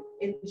blessing.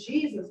 In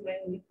Jesus'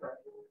 name we pray.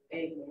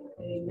 Amen.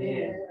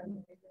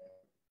 Amen.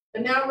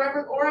 And now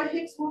Reverend Ora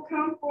Hicks will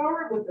come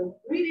forward with the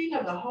reading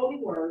of the Holy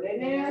Word.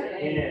 Amen.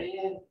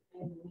 Amen.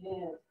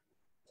 Amen.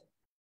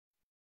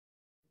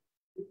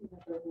 We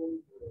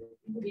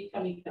will be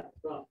coming up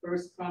from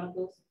First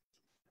Chronicles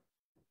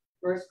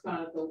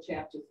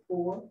chapter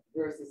 4,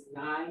 verses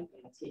 9 and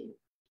 10.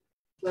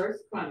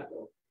 First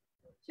Chronicle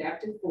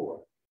chapter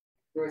 4,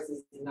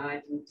 verses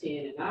 9 through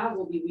 10. And I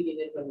will be reading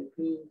it from the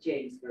King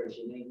James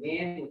Version.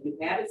 Amen. When you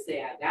have it,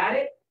 say, I got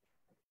it.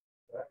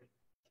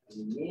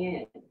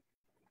 Amen.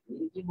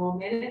 Need a few more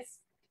minutes.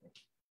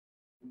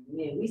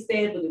 Amen. We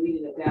stand for the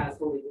reading of God's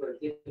holy word,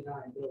 giving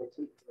honor and glory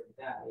to the word of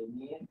God.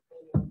 Amen.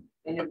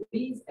 And it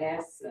reads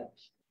as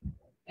such.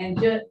 And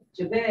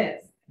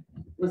Jabez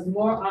was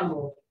more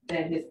honorable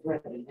than his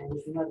brethren, and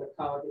his mother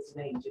called his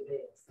name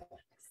Jabez,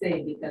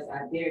 saying, because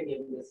I bare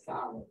him with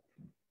sorrow.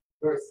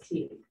 Verse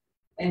 10.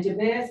 And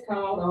Jabez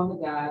called on the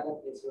God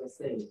of Israel,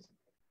 saying,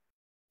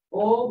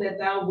 oh, that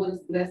thou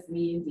wouldest bless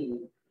me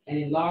indeed, and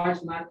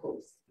enlarge my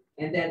coast,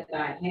 and that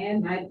thy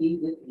hand might be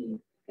with me,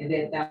 and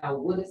that thou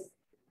wouldest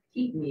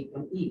keep me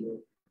from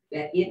evil,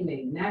 that it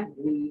may not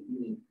grieve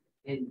me.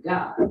 And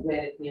God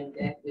granted him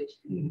that which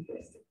he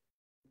requested.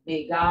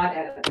 May God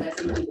add a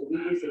blessing to the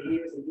readers and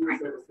hearers and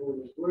doers of his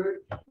holy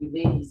word. You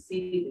may be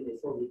seated in his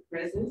holy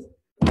presence.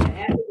 And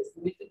after this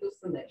musical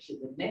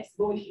selection, the next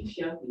voice you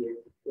shall hear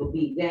will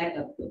be that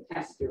of the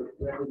pastor,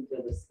 Reverend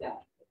Phyllis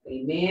Scott.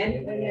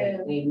 Amen.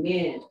 Amen.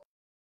 Amen.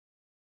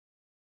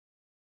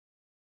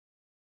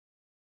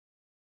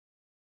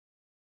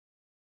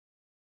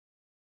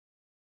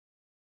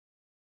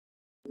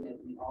 That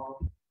we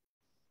all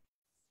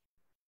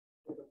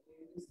prepare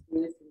this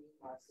with in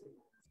our hearts.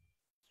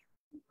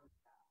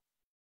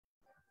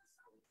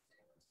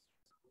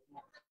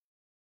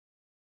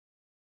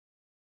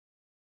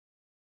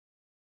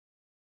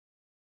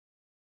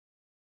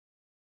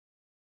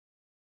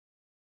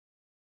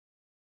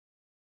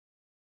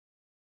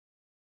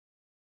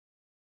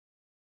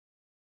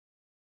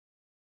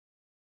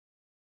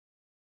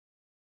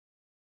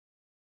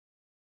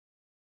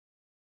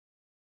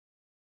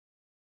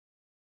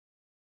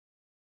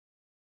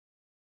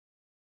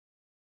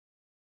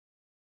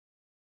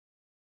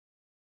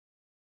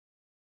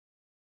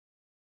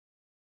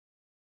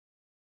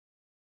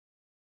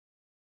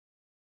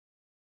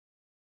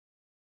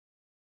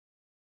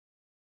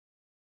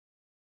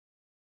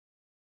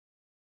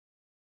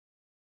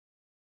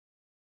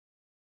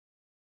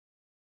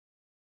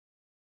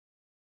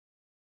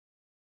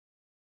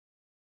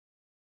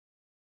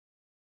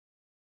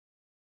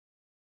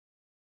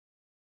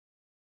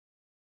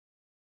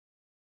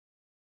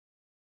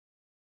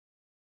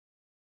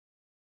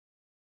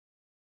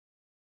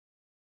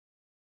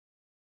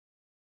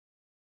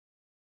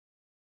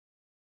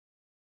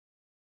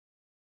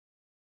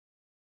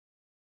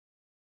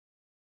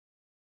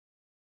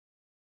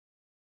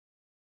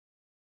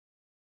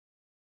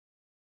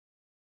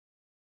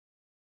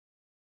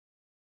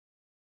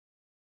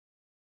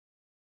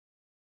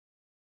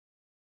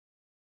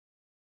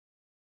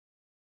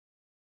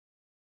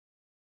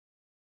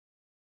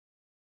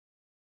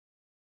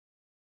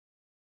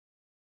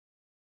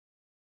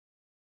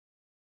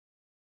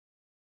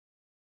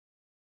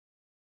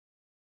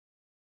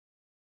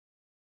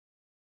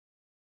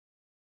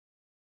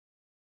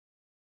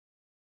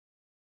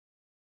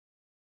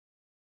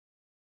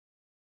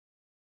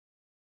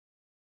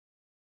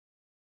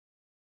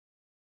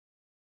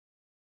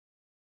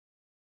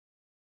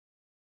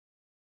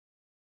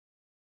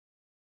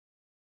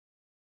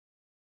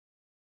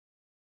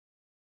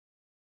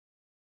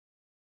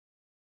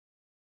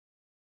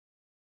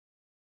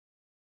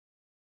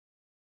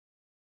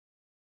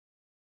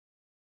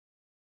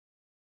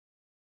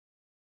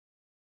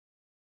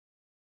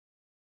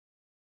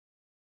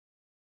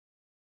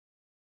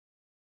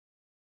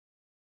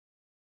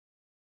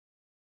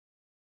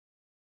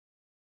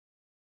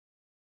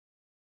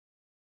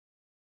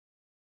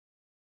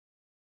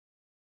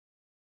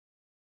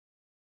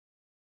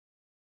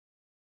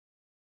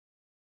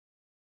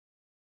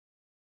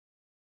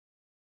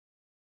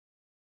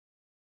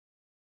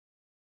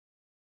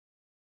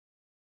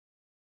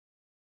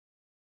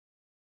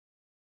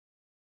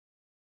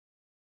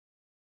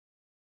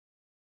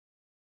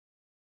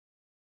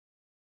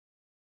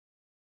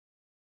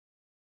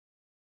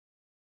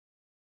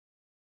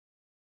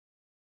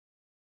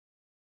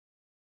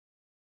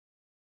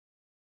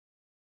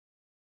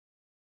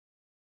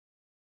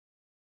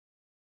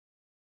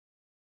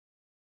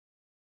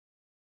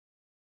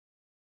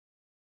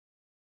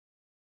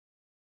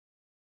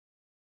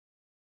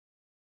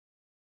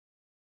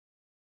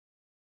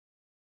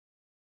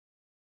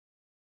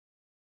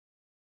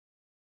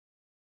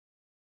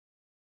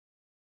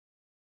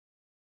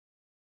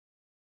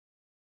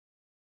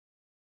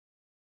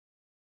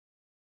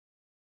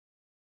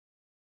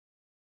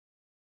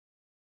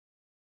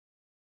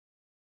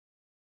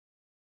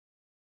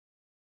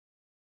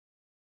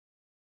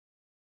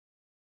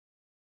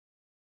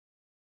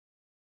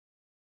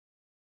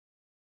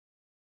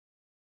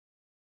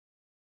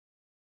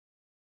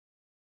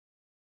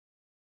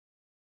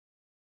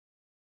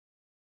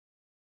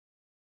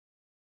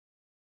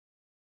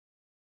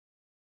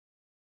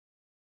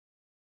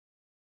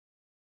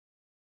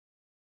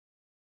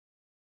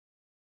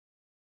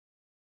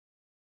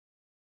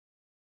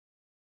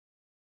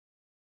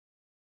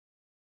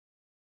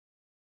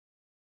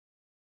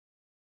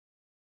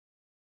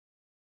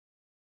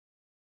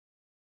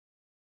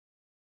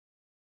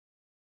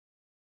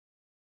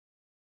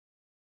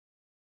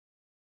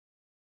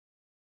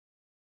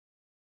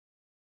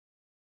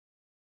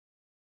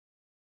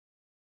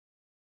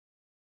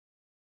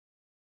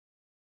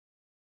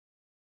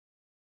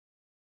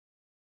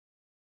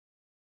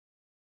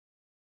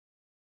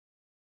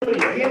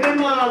 Give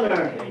him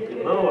honor. Thank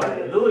you, Lord.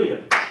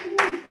 Hallelujah.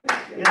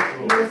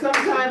 Yes, You know,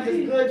 sometimes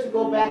it's good to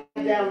go back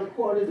down the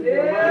quarters of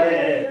your mind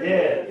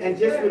and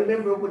just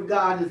remember what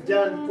God has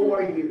done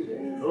for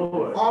you.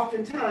 Lord.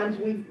 Oftentimes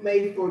we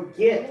may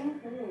forget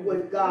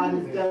what God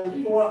has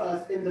done for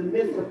us in the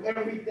midst of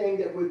everything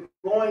that we're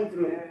going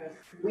through.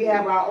 We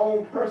have our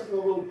own personal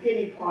little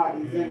pity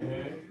parties,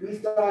 and we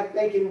start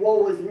thinking,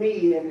 woe is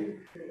me, and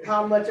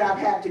how much I've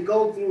had to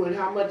go through and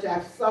how much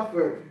I've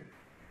suffered.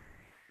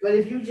 But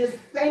if you just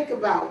think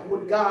about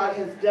what God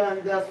has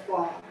done thus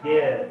far,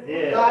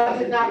 God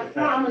did not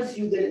promise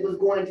you that it was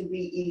going to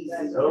be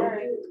easy.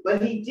 But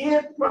he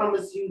did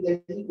promise you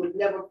that he would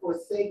never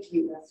forsake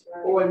you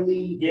or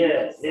leave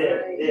you.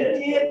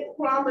 He did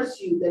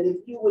promise you that if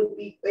you would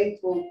be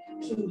faithful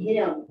to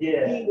him,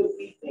 he would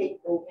be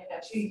faithful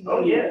to you.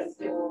 Oh, yes.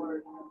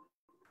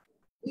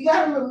 We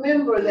got to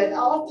remember that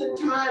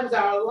oftentimes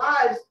our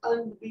lives,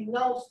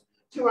 unbeknownst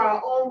to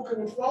our own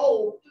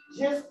control,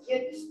 just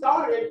get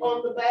started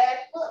on the bad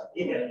foot.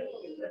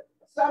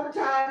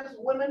 Sometimes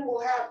women will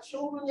have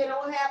children, they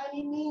don't have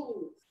any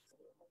means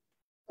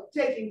of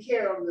taking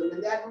care of them,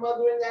 and that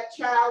mother and that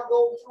child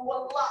go through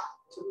a lot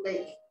to make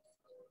it.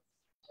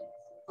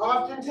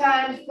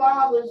 Oftentimes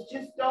fathers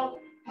just don't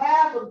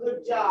have a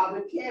good job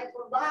and can't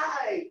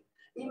provide,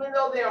 even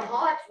though their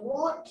hearts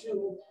want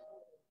to.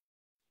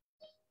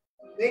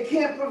 They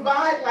can't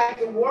provide like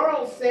the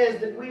world says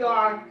that we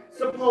are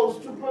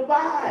supposed to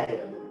provide.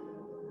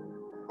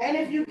 And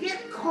if you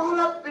get caught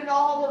up in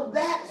all of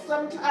that,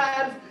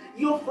 sometimes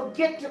you'll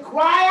forget to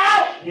cry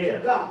out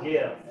to God.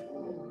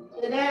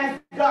 And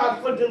ask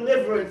God for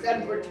deliverance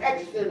and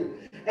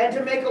protection and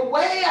to make a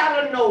way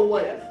out of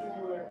nowhere.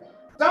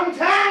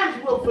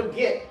 Sometimes we'll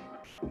forget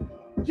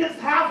just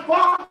how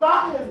far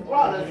God has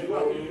brought us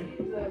from.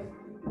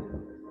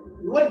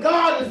 What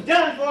God has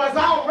done for us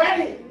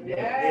already.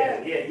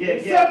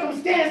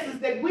 Circumstances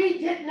that we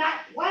did not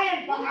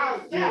plan for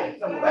ourselves,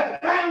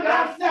 but found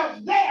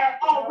ourselves there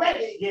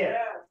already.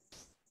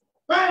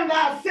 Found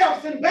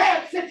ourselves in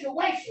bad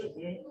situations.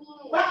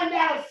 Found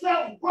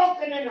ourselves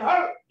broken and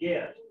hurt.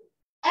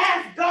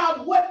 Ask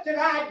God, what did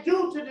I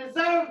do to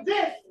deserve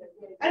this?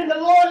 And the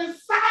Lord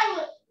is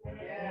silent.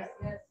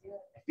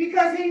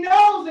 Because he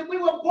knows that we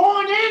were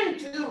born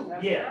into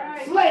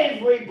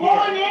slavery,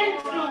 born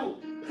into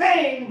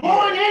pain,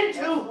 born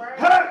into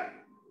hurt.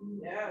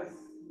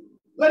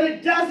 But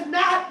it does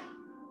not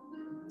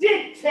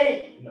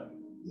dictate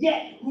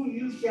yet who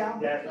you shall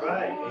be. That's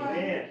right.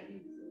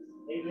 Amen.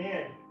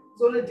 Amen.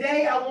 So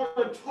today I want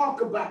to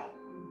talk about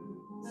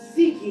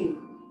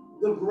seeking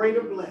the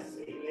greater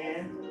blessing.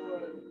 Amen.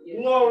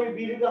 Glory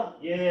be to God.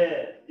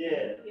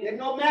 That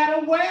no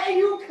matter where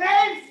you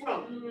came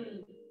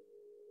from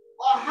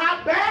or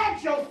how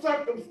bad your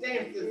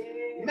circumstances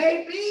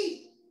may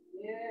be,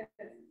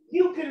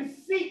 you can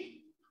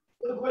seek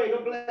the greater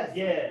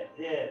blessing.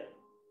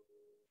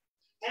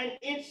 And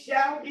it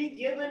shall be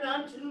given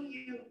unto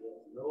you.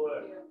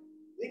 Lord.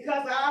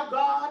 Because our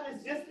God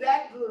is just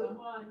that good.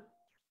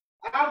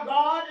 Our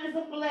God is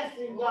a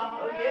blessing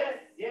God.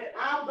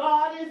 Our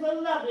God is a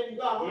loving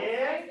God.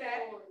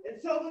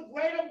 And so the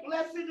greater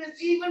blessing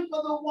is even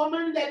for the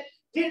woman that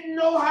didn't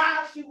know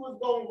how she was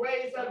going to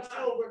raise her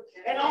children.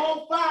 And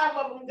all 5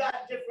 of them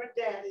got different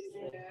daddies.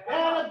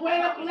 And the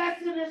greater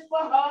blessing is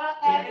for her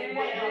as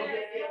well.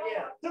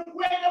 The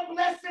greater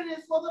blessing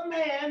is for the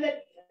man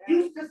that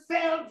used to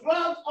sell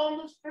drugs on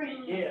the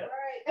street.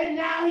 And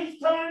now he's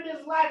turned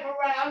his life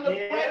around. The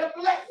greater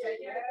blessing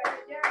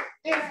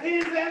is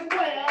his as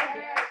well.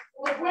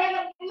 The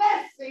greater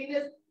blessing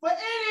is for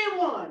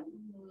anyone,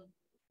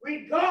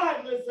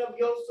 regardless of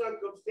your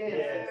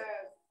circumstances.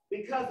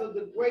 Because of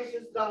the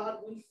gracious God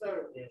we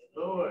serve.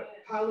 Lord.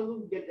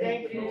 Hallelujah.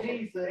 Thank you,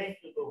 Jesus. Thank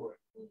you, Lord.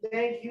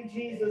 Thank you,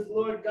 Jesus,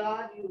 Lord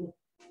God. You're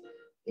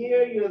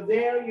here, you're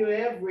there, you're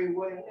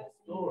everywhere.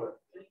 Lord.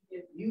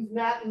 You've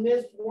not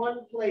missed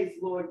one place,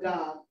 Lord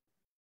God,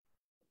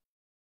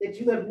 that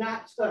you have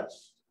not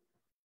touched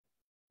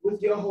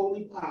with your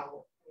holy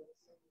power.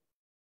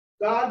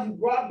 God, you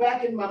brought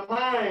back in my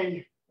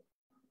mind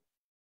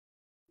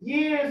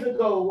years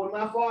ago when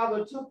my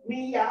father took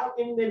me out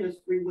in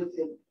ministry with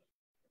him.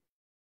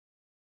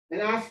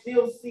 And I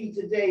still see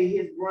today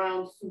his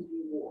brown suit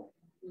he wore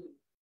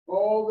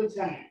all the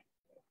time.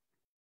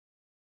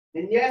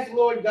 And yes,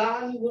 Lord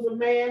God, he was a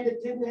man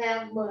that didn't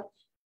have much,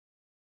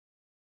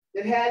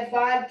 that had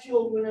 5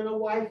 children and a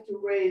wife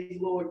to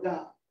raise, Lord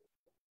God.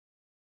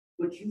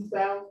 But you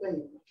found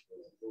favor.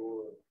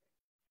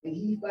 And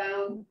he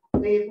found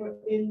favor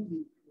in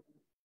you.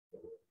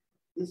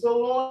 And so,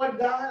 Lord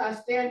God, I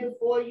stand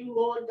before you,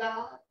 Lord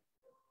God,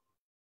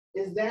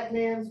 as that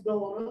man's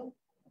daughter,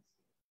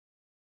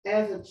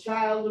 as a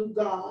child of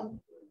God,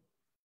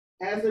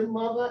 as a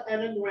mother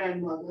and a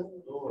grandmother,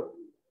 Lord,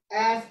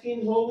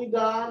 asking, holy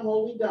God,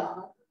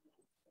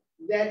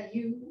 that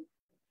you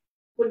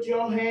put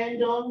your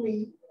hand on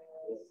me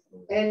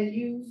and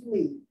use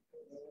me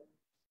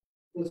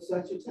for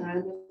such a time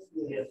as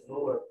this. Yes,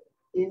 Lord.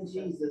 In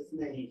Jesus'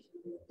 name,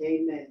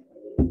 amen.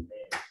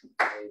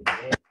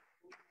 Amen.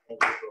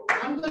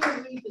 I'm going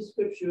to read the scripture.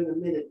 scripture in a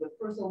minute, but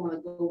first I want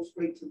to go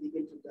straight to the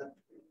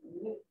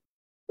introduction.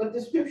 But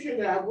the scripture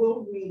that I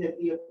will read at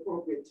the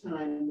appropriate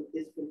time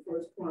is from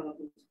 1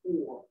 Chronicles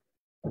 4,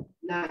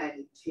 9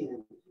 and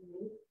 10.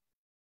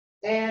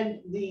 And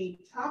the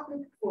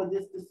topic for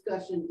this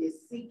discussion is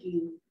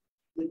seeking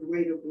the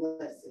greater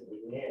blessing.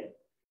 Amen.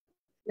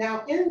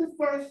 Now, in the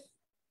 1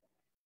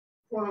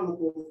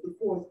 Chronicles, the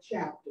 4th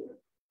chapter,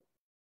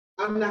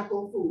 I'm not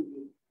going to fool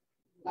you.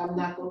 I'm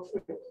not going to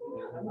trick you.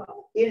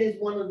 It is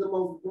one of the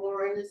most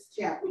glorious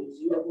chapters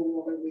you ever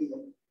want to read.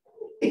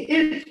 It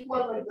is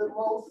one of the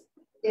most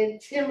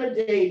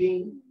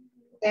intimidating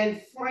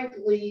and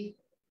frankly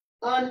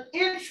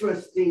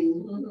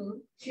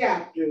uninteresting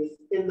chapters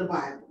in the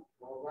Bible.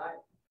 All right.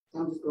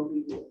 I'm just going to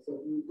read it.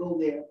 So you go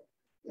there,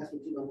 that's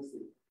what you're going to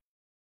see.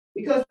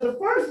 Because the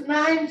first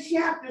 9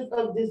 chapters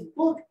of this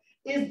book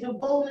is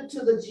devoted to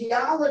the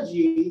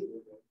genealogy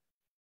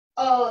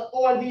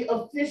or the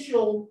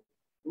official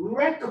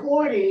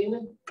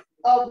recording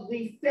of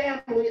the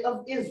family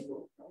of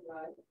Israel.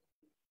 Right.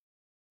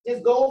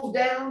 Just goes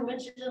down,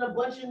 mentioning a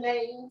bunch of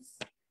names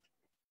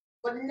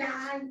for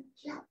 9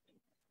 chapters.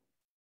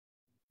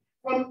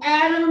 From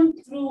Adam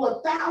through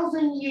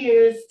 1,000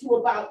 years to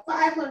about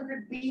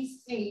 500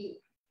 BC,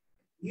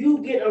 you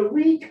get a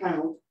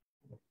recount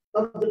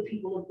of the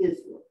people of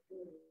Israel.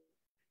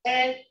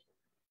 And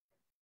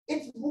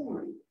it's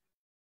boring.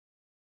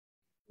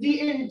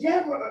 The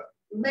endeavor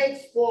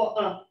makes for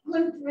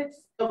hundreds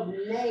of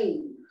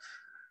names.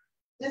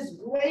 This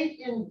great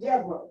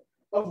endeavor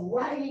of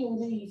writing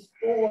these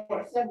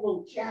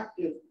several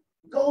chapters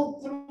go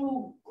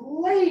through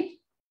great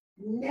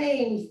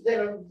names that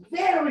are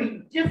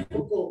very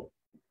difficult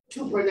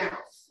to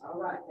pronounce.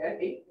 All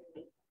right.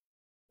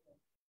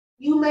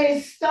 You may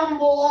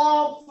stumble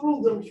all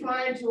through them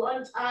trying to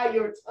untie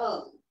your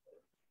tongue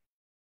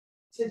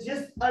to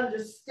just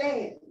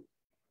understand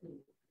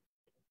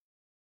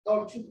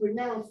or to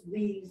pronounce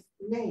these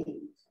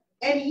names.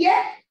 And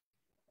yet,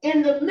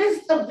 in the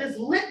midst of this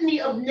litany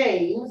of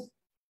names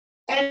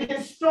and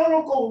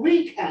historical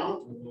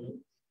recount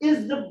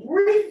is the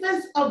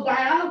briefest of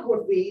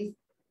biographies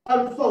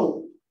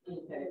unfold.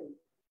 Okay.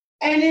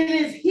 And it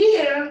is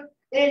here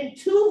in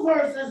 2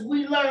 verses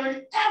we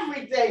learn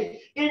everything.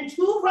 In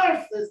 2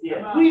 verses,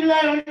 we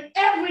learn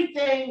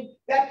everything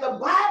that the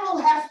Bible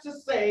has to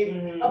say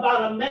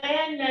about a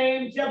man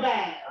named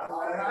Jabez. All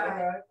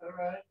right.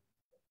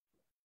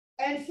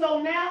 And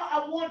so now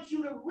I want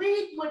you to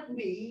read with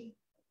me,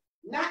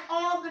 not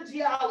all the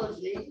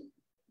genealogy,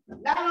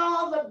 not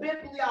all the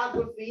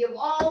bibliography of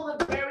all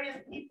the various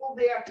people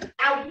there.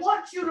 I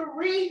want you to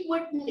read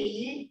with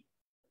me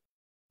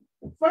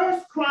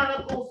 1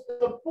 Chronicles,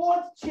 the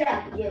 4th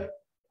chapter,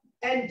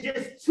 and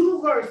just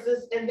 2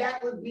 verses, and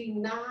that would be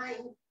 9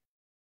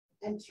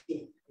 and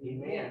 10.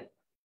 Amen.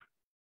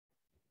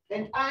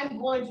 And I'm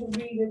going to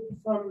read it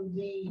from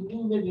the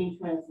New Living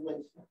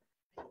Translation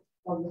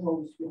of the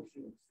Holy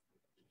Scriptures.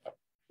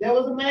 There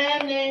was a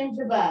man named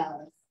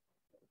Jabez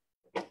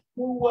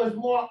who was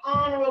more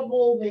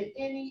honorable than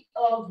any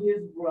of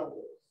his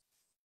brothers.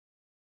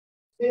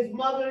 His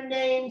mother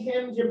named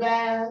him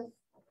Jabez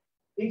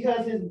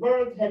because his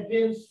birth had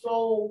been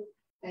so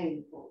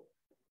painful.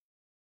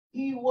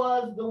 He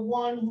was the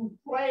one who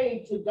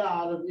prayed to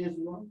God of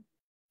Israel,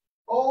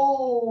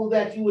 "Oh,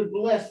 that you would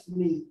bless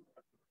me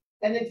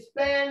and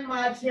expand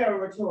my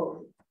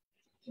territory.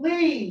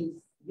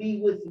 Please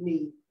be with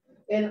me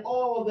in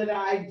all that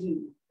I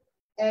do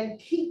and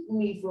keep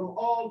me from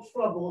all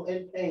trouble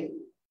and pain."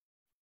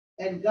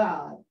 And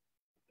God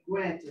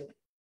granted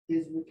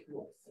his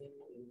request.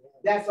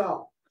 That's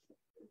all.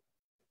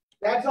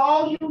 That's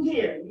all you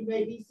hear. You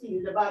may be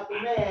seated about the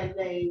man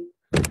named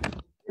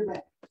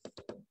Jabez.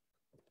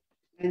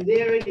 And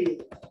there it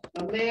is,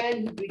 a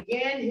man who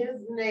began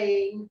his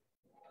name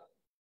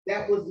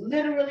that was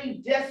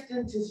literally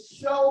destined to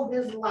show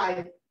his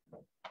life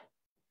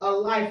a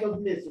life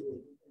of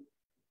misery.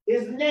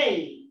 His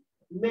name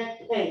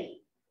meant pain.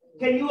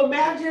 Can you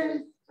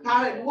imagine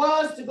how it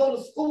was to go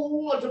to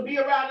school or to be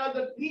around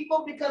other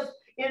people? Because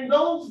in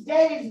those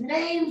days,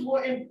 names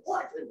were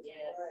important.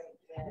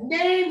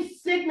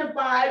 Names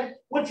signified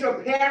what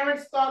your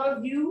parents thought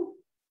of you.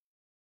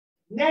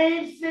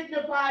 Names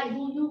signified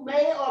who you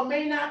may or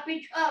may not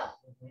become.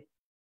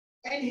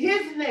 And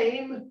his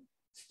name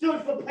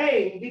stood for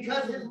pain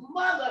because his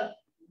mother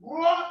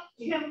brought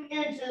him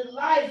into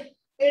life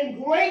in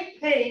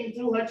great pain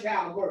through her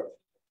childbirth.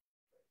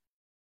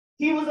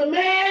 He was a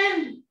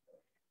man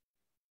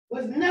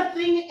with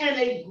nothing and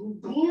a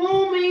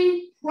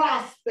gloomy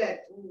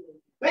prospect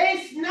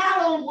based not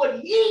on what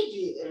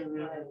he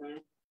did,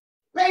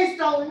 based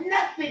on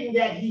nothing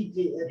that he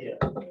did,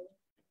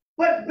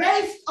 but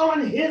based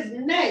on his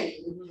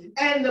name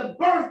and the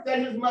birth that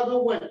his mother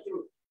went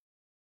through.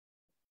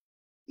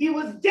 He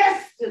was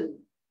destined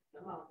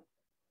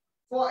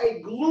for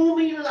a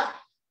gloomy life.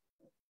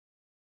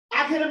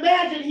 I can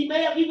imagine he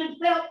may have even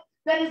felt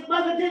that his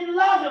mother didn't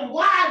love him.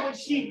 Why would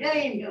she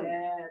name him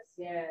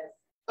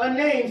a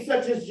name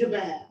such as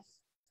Jabez?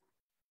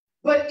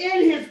 But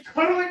in his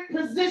current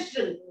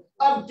position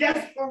of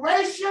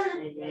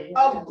desperation,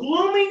 of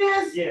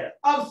gloominess,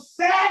 of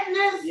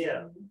sadness,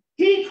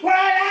 he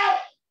cried out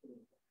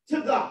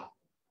to God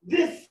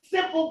this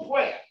simple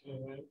prayer.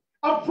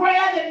 A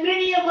prayer that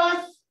many of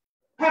us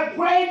have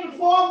prayed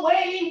before,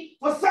 waiting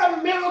for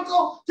some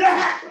miracle to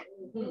happen.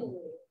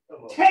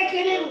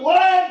 Taking it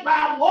word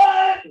by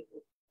word,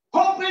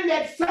 hoping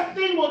that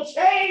something will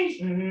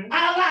change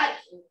our life.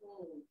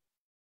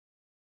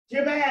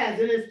 Jabez,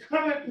 in his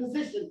current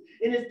position,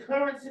 in his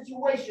current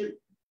situation,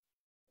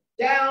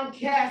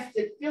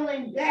 downcasted,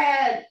 feeling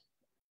bad,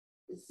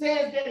 it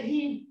says that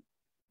he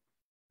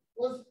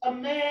was a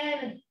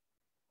man,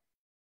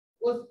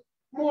 was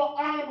more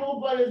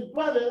honorable than his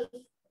brothers,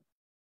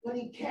 but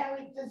he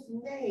carried this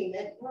name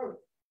at birth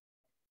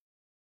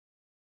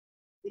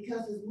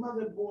because his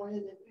mother bore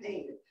him in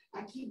pain.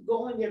 I keep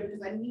going there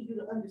because I need you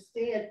to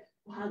understand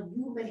how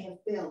you may have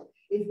felt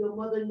if your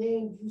mother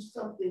named you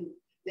something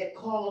that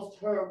caused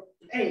her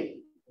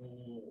pain.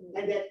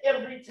 And that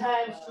every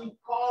time she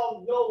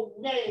called your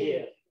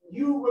name,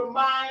 you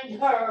remind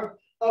her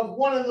of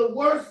one of the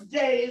worst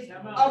days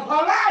of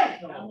her life.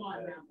 Come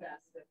on now,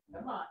 Pastor.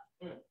 Come on.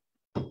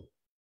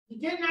 You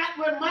did not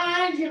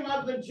remind him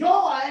of the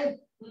joy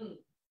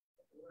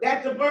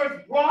that the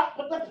birth brought,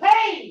 but the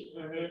pain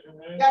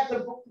that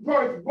the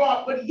birth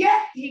brought. But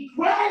yet he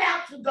cried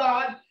out to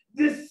God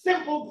this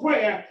simple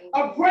prayer,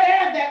 a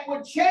prayer that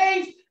would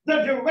change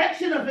the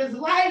direction of his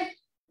life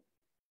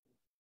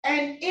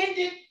and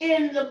ended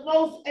in the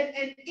most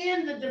and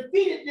in the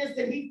defeatedness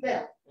that he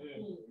felt.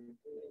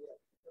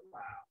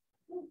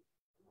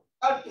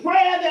 A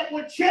prayer that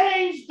would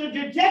change the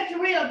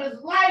trajectory of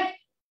his life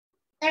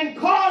and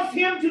cause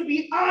him to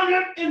be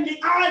honored in the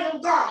eyes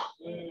of God.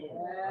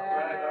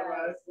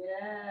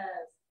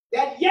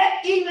 That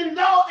yet, even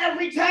though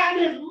every time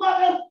his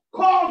mother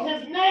called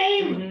his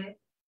name,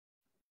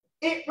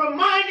 it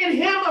reminded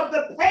him of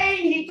the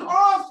pain he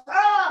caused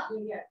her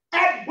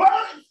at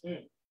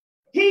birth,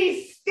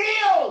 he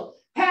still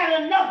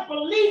had enough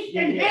belief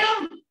in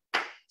him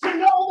to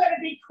know that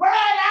if he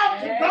cried out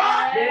to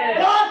God,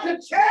 God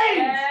could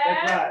change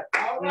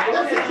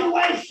the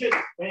situation.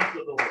 Thank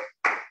you, Lord.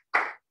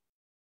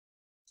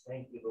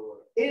 Thank you, Lord.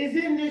 It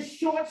is in this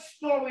short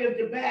story of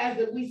Jabez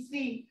that we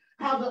see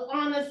how the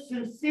honest,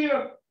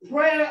 sincere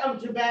prayer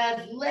of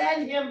Jabez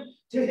led him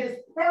to his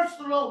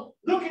personal,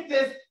 look at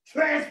this,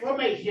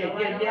 transformation.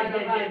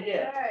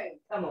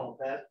 Come on,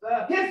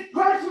 Pastor. His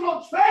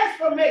personal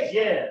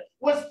transformation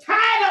was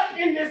tied up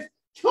in this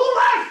 2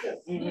 verses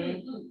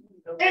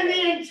in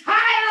the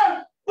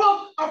entire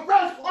book of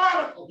First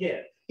Chronicles.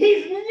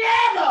 He's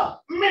never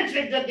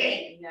mentioned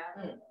again.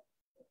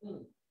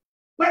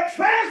 But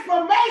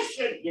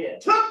transformation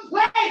took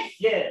place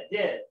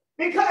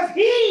because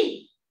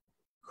he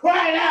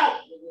cried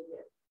out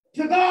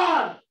to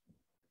God,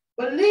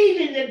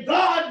 believing that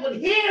God would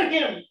hear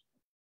him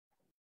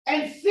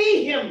and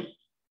see him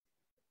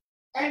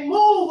and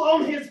move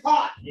on his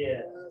heart.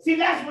 See,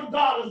 that's what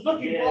God is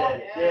looking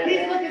for.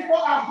 He's looking for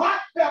a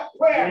heartfelt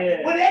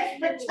prayer with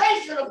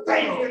expectation of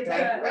things to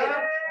take place.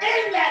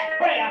 In that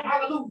prayer,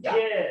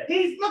 hallelujah.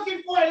 He's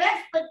looking for an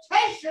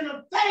expectation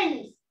of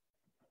things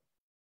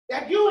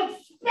that you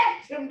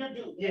expect him to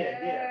do.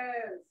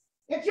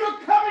 That you're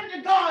coming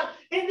to God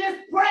in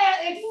this prayer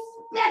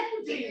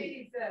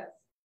expecting.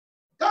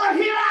 God,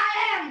 here I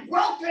am,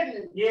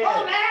 broken,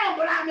 thrown down,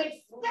 but I'm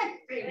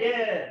expecting.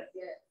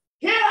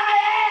 Here I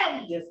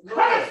am,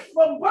 cursed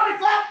from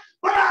birth up,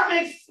 but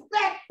I'm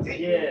expecting.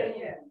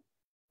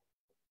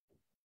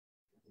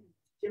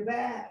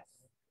 Jabez,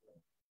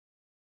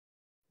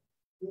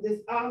 in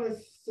this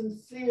honest,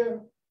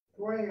 sincere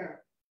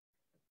prayer,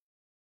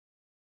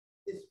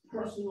 this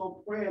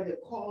personal prayer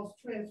that calls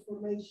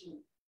transformation.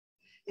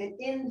 And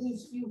in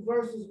these few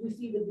verses, we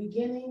see the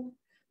beginning,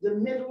 the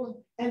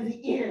middle, and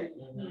the end.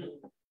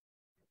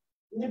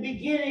 In the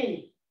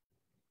beginning,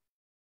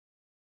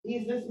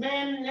 he's this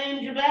man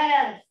named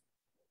Jabez.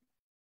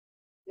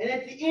 And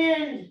at the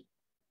end,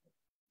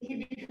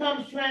 he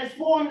becomes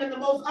transformed into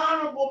the most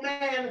honorable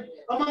man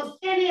amongst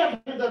any of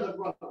his other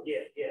brothers.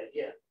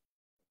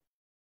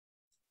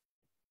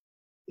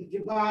 If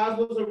Jabez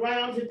was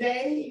around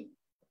today,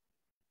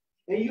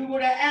 and you were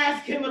to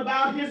ask him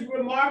about his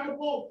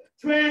remarkable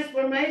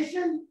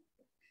transformation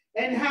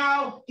and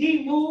how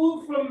he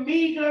moved from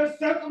meager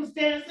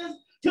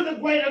circumstances to the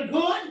greater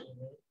good,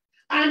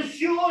 I'm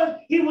sure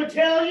he would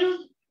tell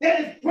you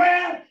that his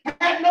prayer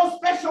had no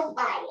special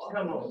power.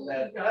 Come on,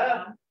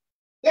 Pastor.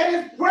 That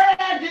his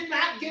prayer did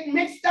not get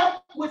mixed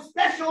up with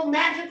special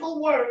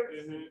magical words.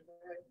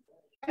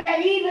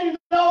 And even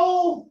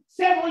though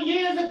several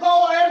years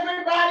ago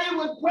everybody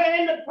was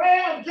praying the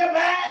prayer of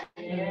Jabez,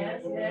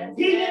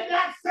 he did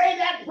not say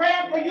that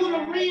prayer for you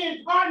to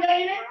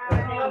reincarnate it.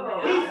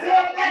 He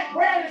said that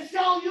prayer to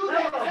show you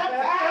that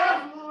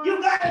sometimes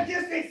you gotta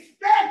just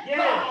expect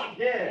God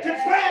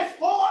to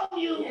transform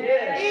you,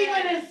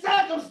 even in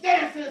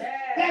circumstances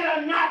that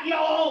are not your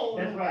own.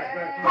 That's right.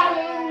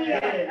 Hallelujah.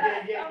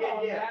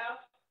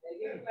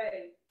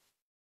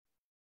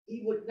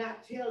 He would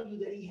not tell you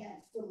that he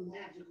had some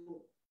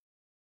magical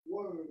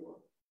word or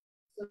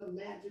some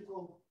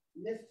magical,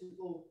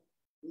 mystical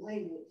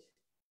language.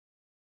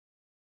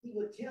 He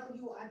would tell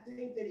you, I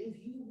think that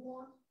if you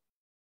want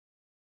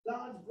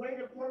God's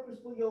greater purpose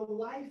for your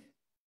life,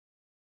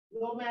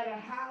 no matter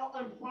how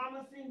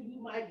unpromising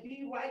you might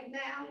be right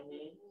now,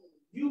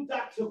 you've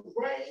got to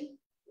pray,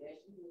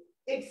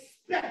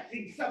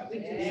 expecting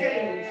something to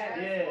change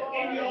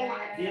in your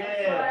life.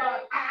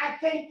 I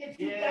think that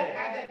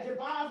that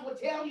Jabez would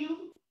tell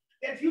you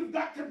that you've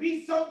got to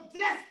be so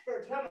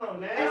desperate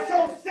and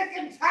so sick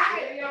and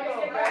tired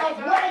of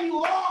where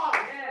you are,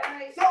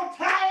 so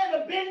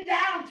tired of being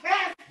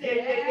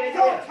downcasted,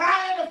 so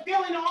tired of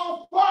feeling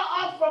all far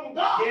off from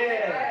God,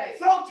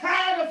 so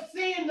tired of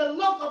seeing the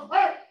look of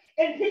hurt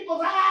in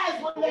people's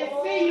eyes when they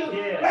see you,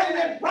 when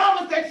they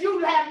promise that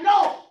you have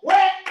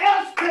nowhere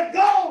else to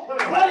go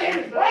but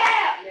in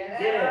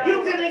prayer.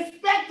 You can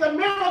expect the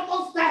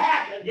miracles to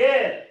happen.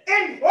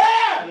 In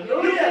prayer,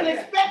 you can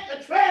expect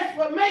the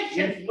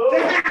transformation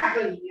to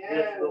happen.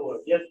 Yes, Lord.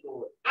 Yes,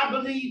 Lord. I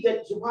believe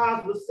that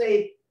Jabez would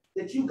say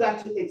that you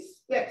got to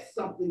expect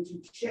something to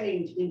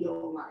change in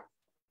your life.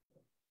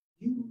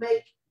 You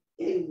make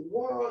a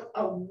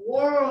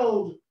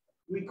world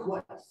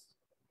request,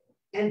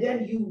 and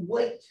then you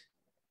wait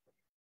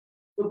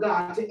for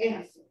God to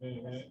answer.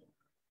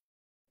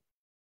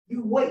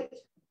 You wait.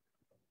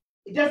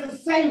 It doesn't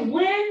say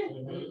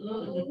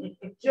when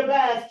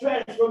Jabez's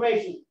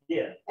transformation.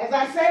 As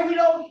I say, we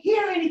don't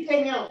hear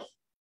anything else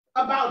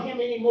about him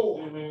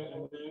anymore.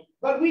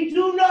 But we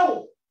do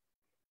know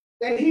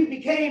that he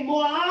became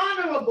more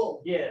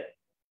honorable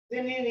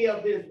than any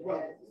of his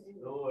brothers.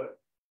 Lord.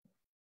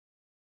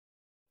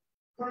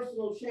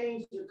 Personal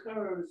change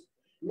occurs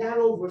not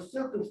over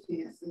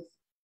circumstances,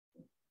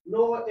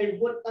 nor in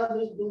what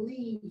others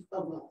believe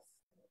of us.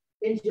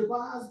 In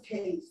Jabez's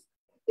case,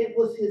 it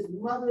was his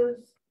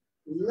mother's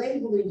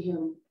labeling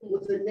him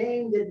with a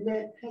name that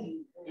meant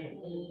pain.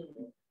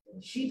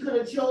 She could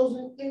have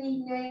chosen any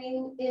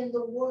name in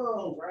the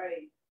world,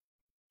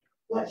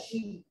 but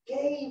she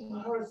gave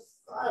her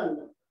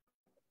son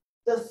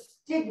the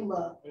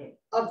stigma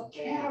of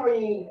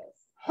carrying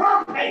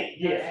her pain.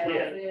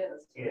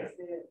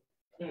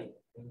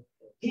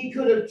 He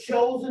could have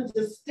chosen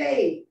to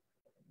stay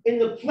in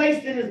the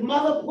place that his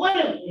mother put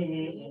him.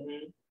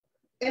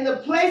 In the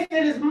place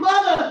that his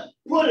mother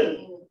put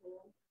him.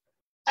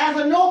 As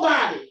a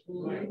nobody.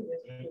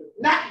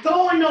 Not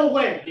going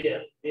nowhere.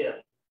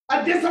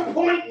 A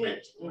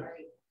disappointment.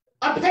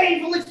 A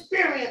painful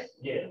experience.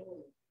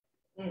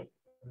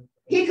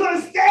 He could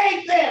have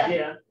stayed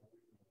there.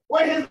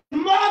 Where his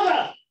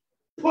mother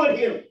put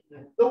him.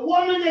 The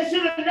woman that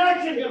should have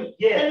nurtured him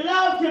and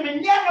loved him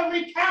and never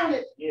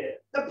recounted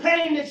the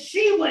pain that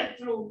she went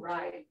through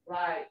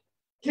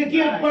to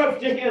give birth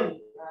to him.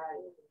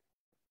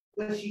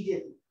 But she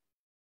didn't.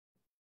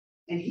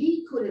 And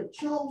he could have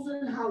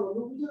chosen,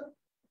 hallelujah,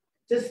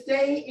 to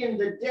stay in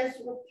the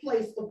desperate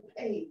place of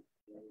pain.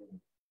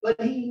 But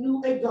he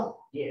knew a God.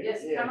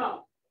 Come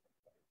on.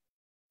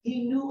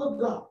 He knew a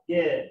God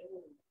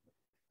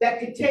that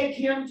could take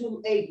him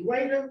to a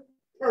greater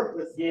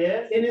purpose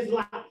in his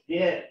life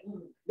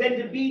than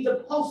to be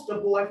the poster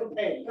boy for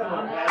pain. Come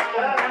on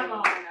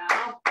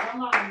now.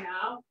 Come on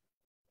now.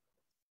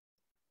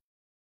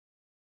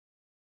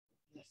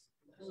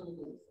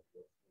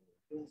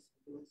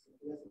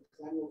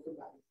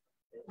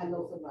 I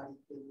know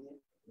somebody's been there.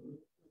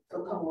 So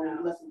come on and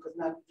bless them, because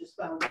now you just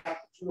found out that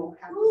you don't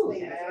have to stay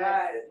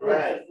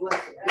there.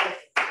 Bless them.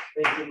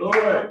 Thank you, Lord.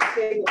 You Lord. don't have to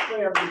say the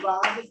prayer of the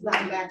God. It's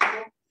not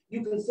natural. You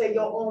can say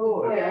your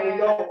own prayer and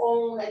your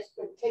own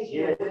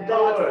expectation of what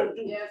God will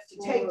do to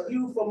take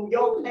you from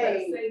your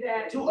pain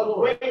to a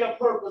greater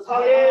purpose.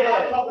 Hallelujah.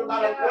 I'm talking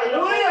about a greater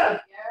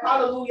purpose.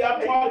 Hallelujah.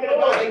 I'm talking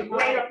about a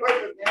greater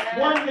purpose.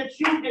 One that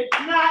you did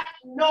not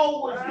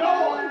know was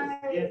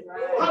yours.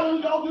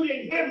 Hallelujah. You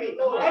didn't hear me.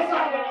 That's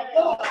not what I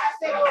thought. I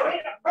said a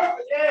greater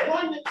purpose.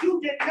 One that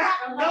you did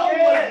not know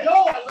was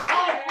yours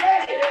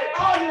already.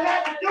 All you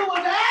have to do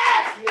is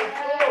ask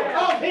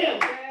of him.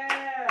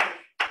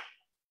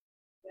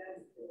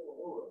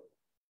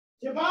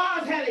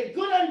 Jabez had a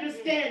good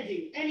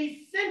understanding, an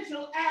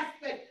essential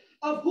aspect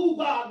of who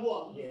God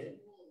was.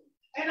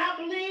 And I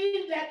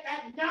believe that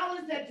that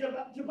knowledge that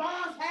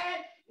Jabez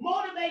had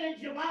motivated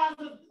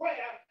Jabez's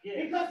prayer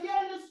because he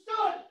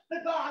understood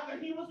the God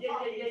that he was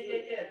talking to.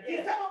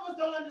 See, some of us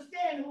don't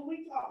understand who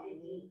we're talking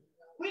to.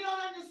 We don't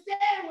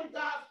understand what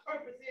God's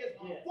purpose is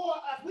for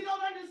us. We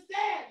don't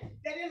understand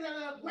that there's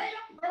a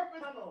greater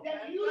purpose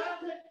that you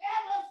could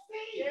ever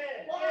see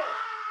or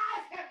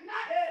eyes have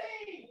not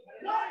seen,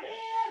 nor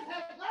ears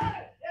have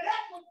heard.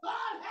 That's what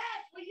God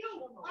has for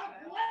you, a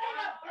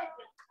greater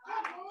purpose, a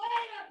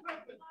greater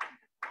purpose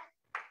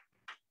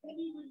than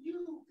even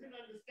you can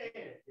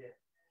understand.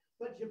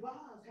 But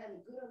Jabez had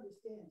a good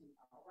understanding,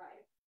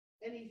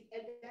 and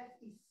that's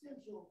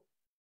essential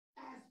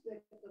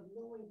aspect of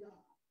knowing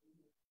God.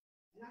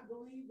 And I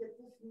believe that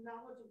this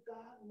knowledge of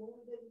God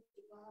motivated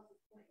Jabez's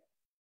prayer.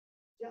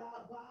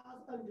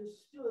 Jabez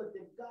understood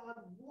that God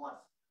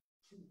wants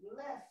to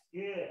bless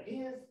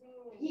his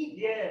people.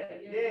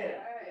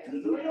 Do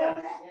you know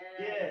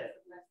that?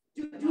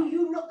 Do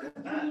you know?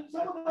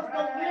 Some of us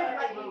don't live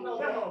like we know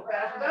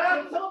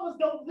that. Some of us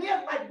don't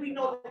live like we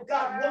know that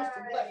God wants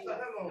to bless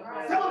us.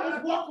 Some of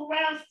us walk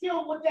around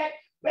still with that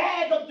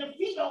bag of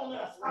defeat on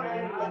us.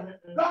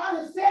 God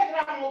has said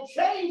that I'm going to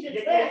change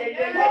it.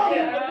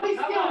 But we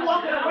still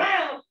walking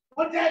around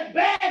with that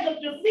bag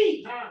of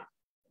defeat.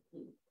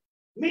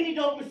 Many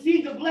don't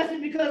receive the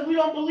blessing because we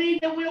don't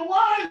believe that we're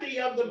worthy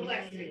of the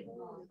blessing.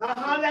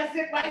 That's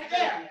it right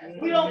there.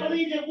 We don't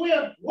believe that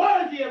we're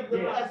worthy of the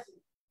blessing.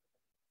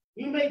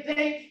 You may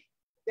think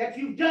that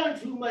you've done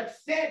too much,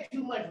 said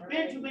too much,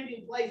 been too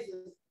many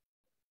places,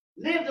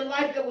 lived a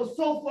life that was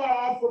so far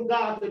off from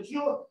God that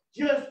you're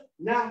just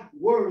not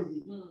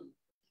worthy.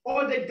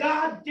 Or that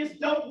God just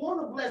don't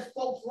want to bless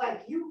folks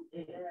like you.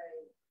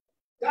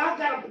 God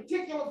got a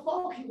particular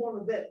folk he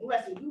want to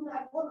bless, and you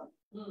not want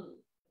them.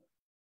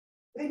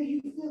 Maybe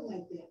you feel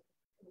like that.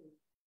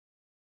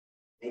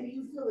 Maybe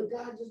you feel that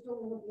God just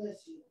don't want to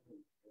bless you.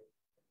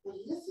 But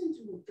listen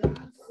to what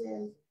God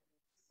says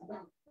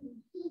about who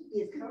he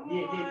is.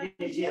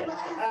 Did you ever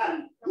ask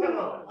him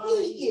who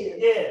he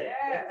is?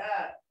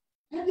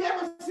 Have you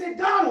ever said,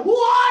 God, who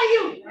are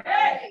you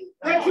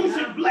that you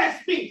should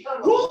bless me?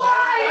 Who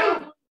are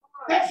you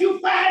that you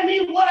find me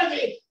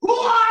worthy? Who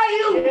are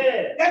you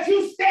that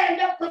you stand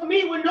up for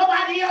me when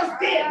nobody else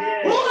did?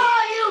 Who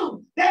are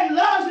you that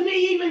loves me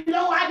even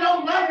though I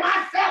don't love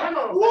myself?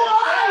 Who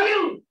are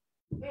you?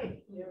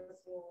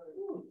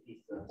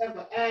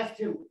 Ever asked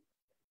him?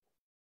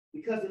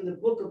 Because in the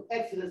book of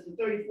Exodus, the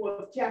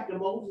 34th chapter,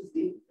 Moses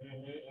did.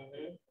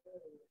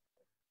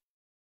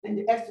 In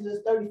the Exodus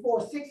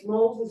 34:6,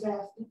 Moses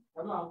asked him.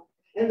 Come on.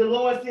 And the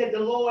Lord said, the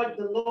Lord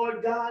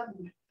God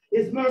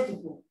is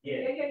merciful.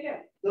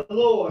 The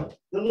Lord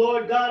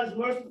God is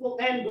merciful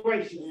and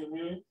gracious.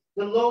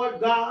 The Lord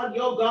God,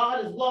 your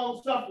God, is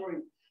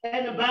long-suffering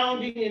and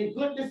abounding in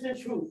goodness and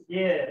truth.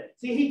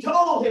 See, he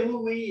told him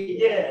who he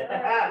is.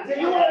 So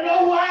you want to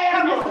know who I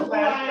am? This is who I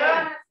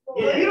am.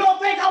 You don't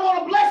think I want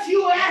to bless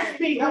you? Ask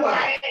me who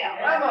I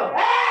am.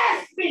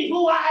 Ask me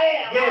who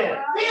I am.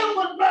 Filled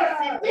with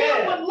mercy,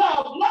 filled with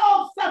love,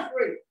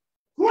 long-suffering,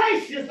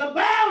 gracious,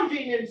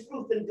 abounding in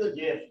truth and goodness.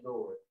 Yes,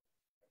 Lord.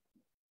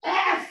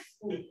 Ask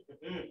me.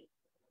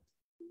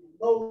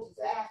 Moses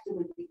asked him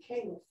and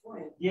became a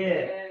friend. Of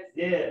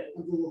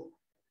the Lord.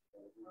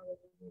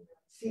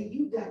 See,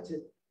 you got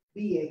to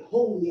be a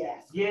holy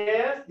asker.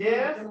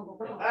 I'm going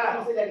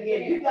to say that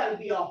again. You got to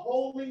be a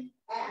holy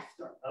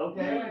asker.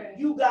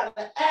 You got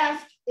to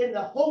ask in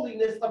the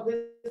holiness of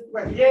his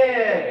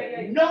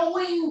presence.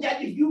 Knowing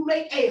that if you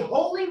make a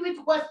holy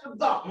request of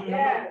God,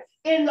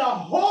 in the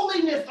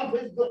holiness of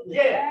his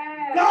goodness,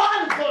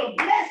 God is going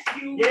to bless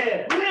you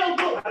real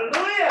good.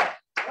 Hallelujah.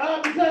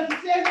 Because he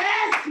says,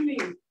 ask me,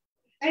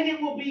 and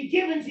it will be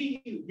given to you.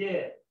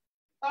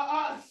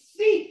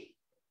 Seek,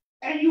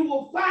 and you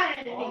will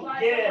find me.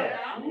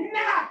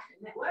 Knock,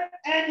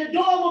 and the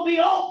door will be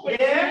open. See,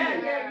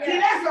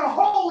 that's a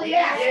holy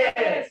act.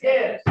 That's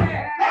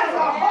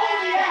a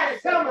holy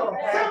act.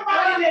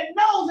 Somebody that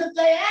knows if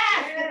they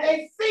ask, if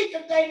they seek,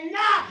 if they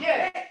knock,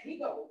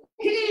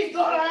 he's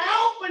going to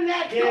open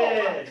that door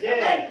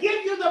and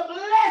give you the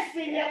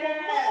blessing that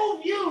will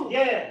move you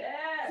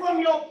from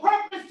your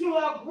purpose to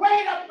a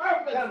greater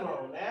purpose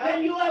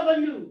than you ever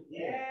knew.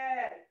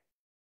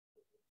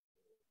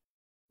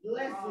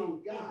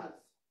 Blessing God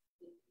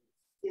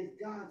is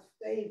God's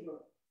favor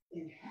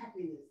and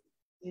happiness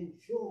and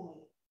joy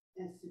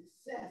and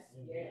success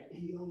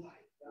in your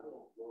life.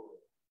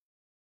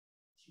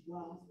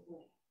 God's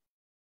plan.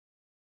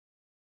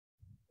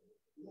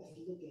 Let's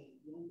look at it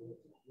one more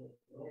time.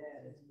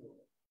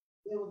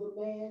 There was a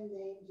man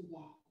named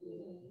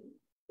Jabez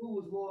who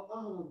was more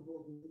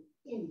honorable than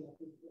any of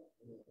his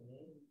brothers.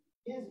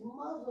 His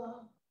mother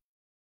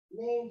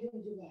named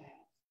him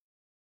Jabez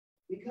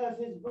because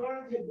his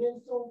birth had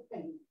been so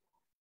painful.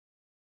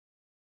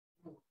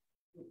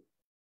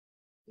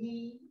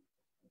 He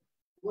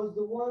was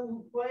the one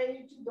who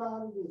prayed to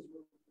God of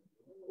Israel.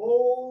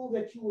 Oh,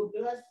 that you would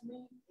bless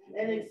me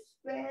and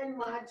expand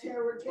my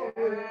territory.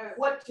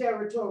 What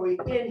territory?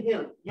 In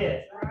him.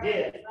 In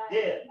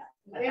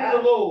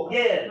the Lord.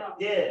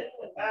 A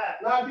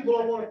lot of people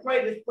don't want to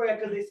pray this prayer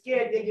because they're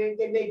scared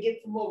they may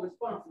get some more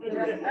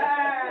responsibility.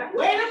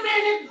 Wait a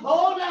minute,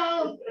 hold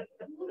on.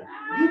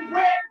 You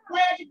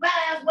prayed your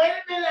prayers. Wait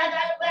a minute, I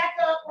got to back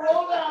up.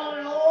 Hold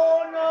on.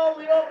 Oh no,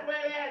 we don't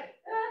pray that.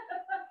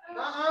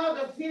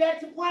 See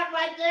that part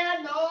right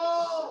there?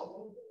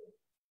 No.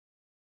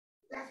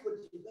 That's what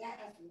you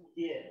asked me.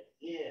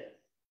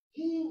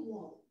 He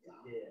wanted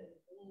God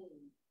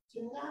to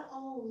not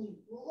only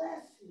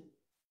bless him,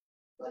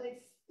 but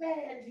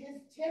expand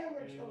his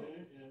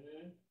territory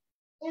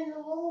in the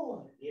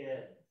Lord.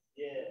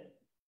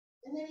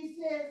 And then he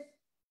says,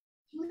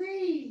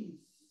 please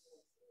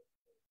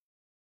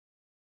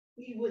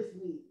be with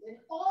me in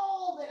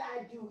all that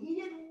I do. He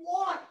didn't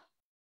want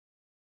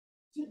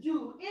to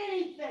do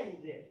anything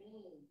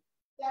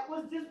that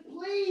was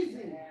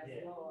displeasing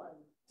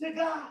to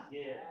God.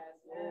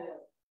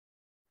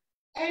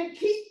 And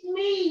keep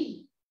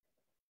me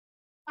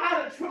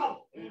out of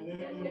trouble.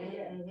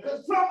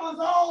 Because trouble's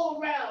all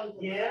around.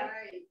 Yeah.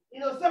 You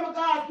know, some of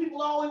God's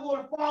people always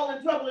want to fall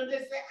in trouble and they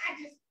say,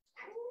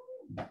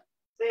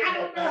 I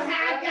don't know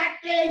how I got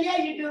there. Yeah,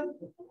 you do.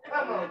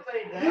 Come on,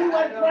 say that. You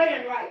wasn't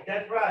praying right.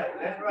 That's right.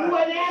 That's right. You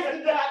wasn't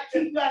asking God to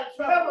keep you out of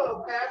trouble.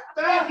 Come on,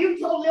 Pastor. You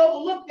totally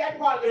overlooked that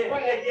part of the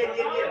prayer.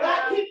 Yeah.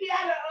 God, keep me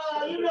out of,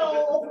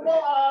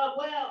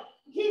 well,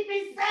 keep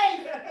me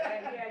safe.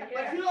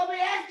 But you don't be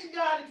asking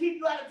God to keep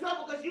you out of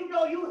trouble because you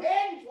know you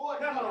heading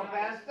towards Come on, trouble.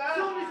 Pastor. As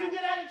soon as you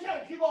get out of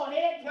church, you're going to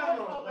head towards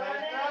trouble.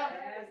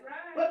 That's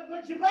right.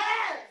 But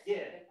Jabez.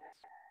 Yeah.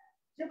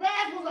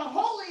 Jabez was a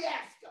holy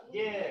asker.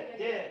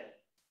 Yeah.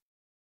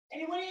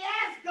 And when he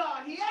asked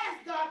God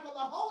for the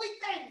holy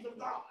things of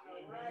God.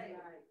 Right.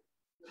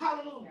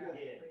 Hallelujah.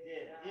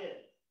 Yeah.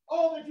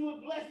 Oh, that you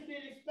would bless me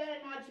and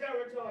expand my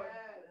territory.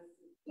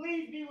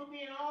 Please be with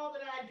me in all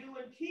that I do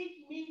and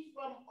keep me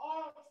from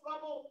all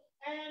trouble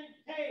and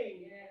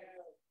pain.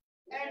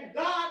 And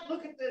God,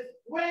 look at this,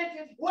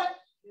 granted what?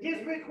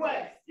 His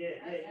request. Yeah.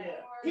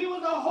 He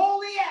was a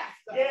holy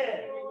asker.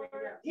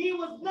 Yeah. He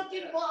was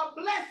looking for a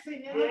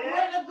blessing and a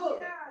greater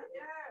good.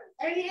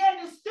 And he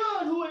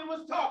understood who he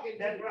was talking to.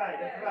 That's right.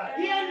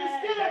 He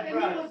understood that he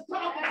was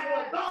talking to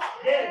a God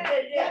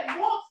that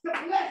wants to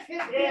bless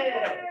his people.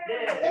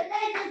 And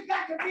they just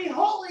got to be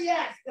holy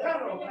askers,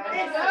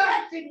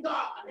 expecting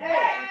God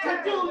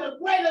to do the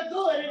greater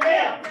good in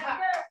them.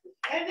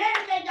 And then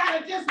they got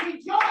to just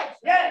rejoice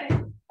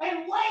and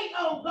wait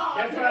on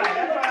God to do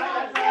what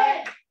God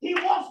said he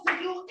wants to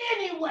do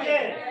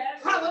anyway.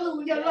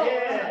 Hallelujah, Lord.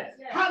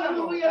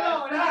 Hallelujah,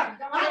 Lord.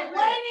 I'm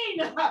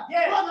waiting for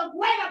the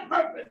greater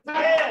purpose.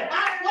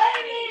 I'm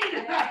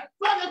waiting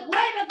for the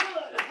greater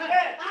good.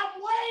 I'm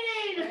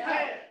waiting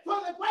for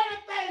the greater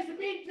things to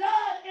be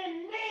done in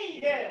me.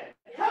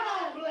 Come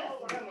on, bless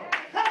him.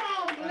 Come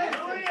on, bless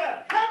him.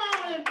 Come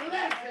on and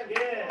bless him.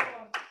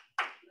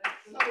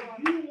 So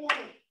you want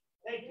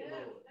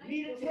me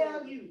to tell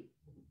you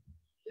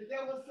that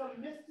there was some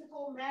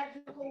mystical,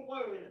 magical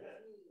word,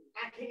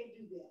 I can't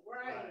do that.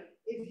 Right.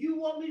 If you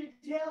want me to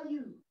tell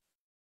you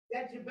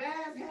that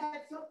Jabez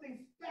had something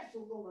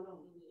special going on,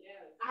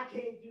 I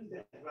can't do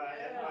that.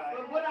 Right.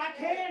 But what I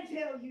can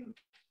tell you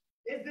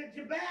is that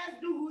Jabez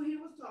knew who he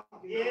was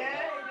talking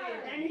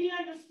about. And he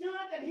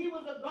understood that he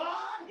was a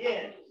God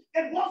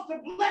that wants to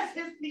bless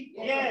his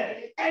people.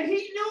 And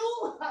he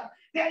knew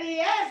that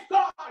he asked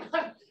God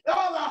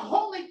all the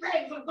holy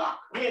things of God.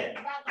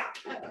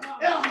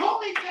 The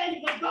holy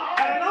things of God.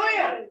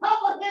 Hallelujah.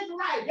 Cover his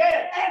life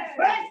and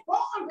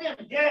transform him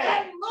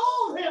and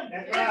move him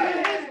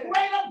into his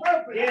greater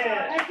purpose.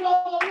 And so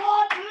the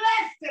Lord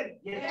blessed him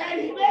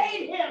and he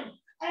made him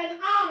an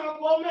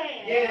honorable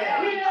man.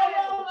 He no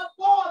longer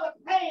bore the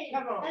pain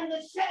and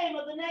the shame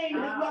of the name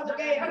his mother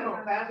gave him.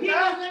 He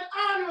was an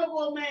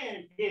honorable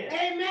man.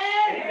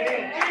 Amen.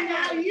 And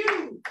now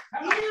you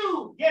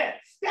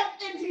step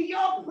into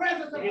your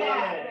presence of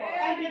God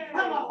and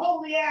become a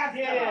holy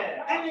asker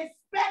and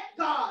expect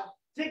God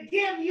to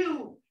give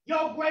you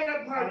your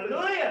greater purpose.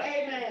 Hallelujah.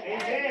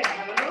 Amen.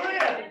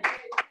 Hallelujah.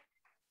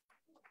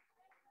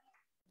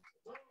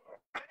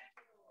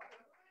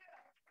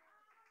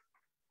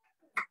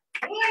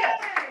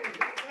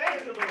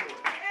 Thank you, Lord.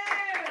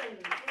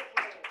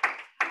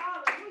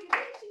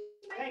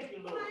 Thank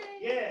you, Lord.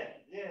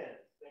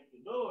 Thank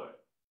you, Lord.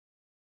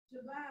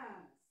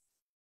 Jabez,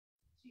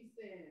 she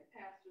said,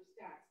 Pastor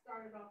Scott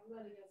started off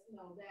letting us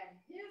know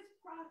that his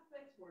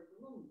prospects were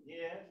gloomy.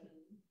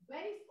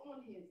 Based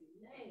on his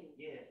name.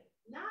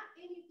 Not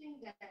anything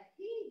that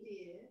he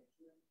did,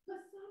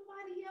 but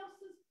somebody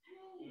else's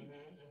pain.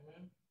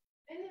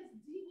 And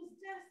he was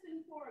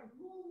destined for a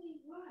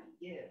gloomy life.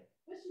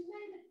 But she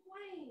made it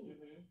plain.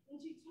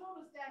 And she told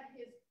us that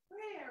his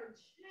prayer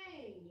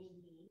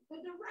changed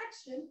the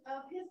direction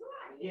of his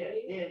life.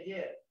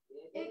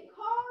 It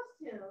caused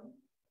him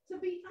to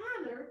be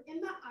honored in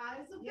the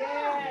eyes of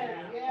God.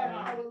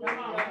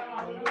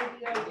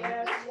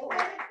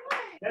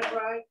 That's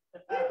right.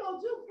 People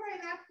do pray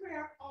that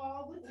prayer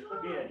all the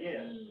time.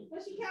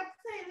 But she kept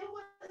saying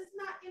it's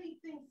not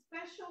anything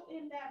special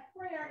in that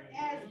prayer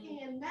as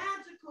in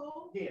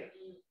magical.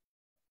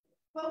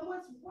 But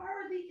what's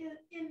worthy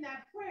in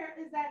that prayer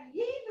is that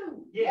he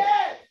knew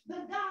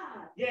the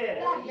God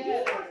that he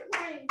was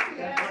praying to.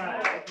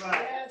 That's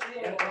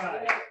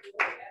right.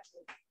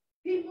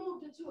 He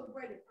moved into a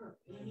greater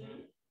purpose.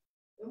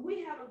 And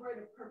we have a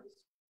greater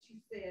purpose, she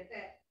said,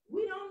 that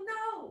we don't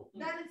know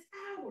that it's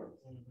ours.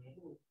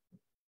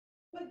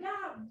 But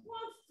God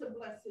wants to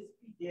bless his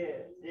people.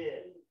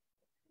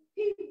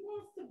 He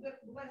wants to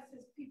bless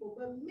his people,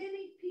 but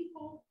many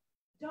people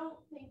don't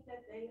think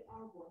that they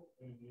are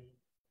worthy.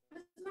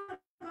 It's not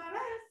about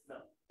us. No.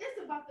 It's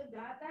about the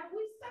God that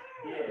we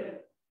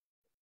serve.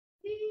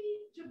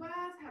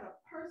 Jabez had a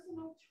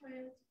personal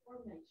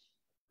transformation.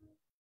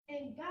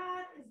 And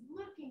God is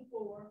looking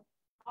for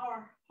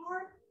our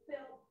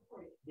heartfelt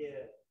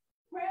prayers.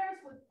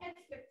 Prayers with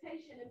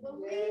expectation and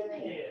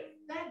believing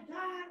that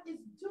God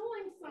is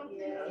doing something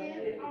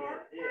in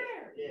our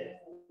prayers.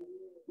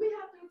 We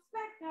have to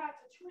expect God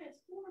to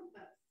transform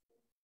us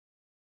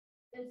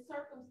in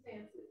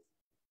circumstances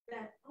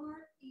that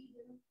aren't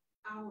even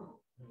our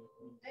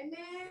own.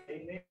 Amen.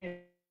 Amen.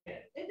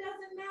 It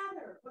doesn't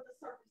matter what the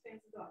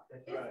circumstances are.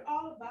 That's it's right.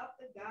 all about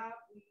the God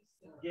we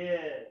serve.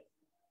 Yeah.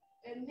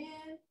 And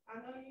then I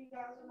know you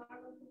guys are not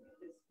going to do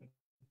this.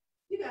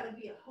 You got to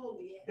be a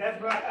holy ass.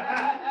 That's right.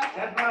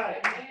 That's right.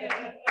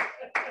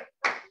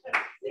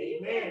 See, you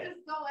Amen. can't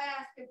just go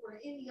asking for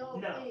any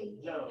old thing,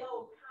 any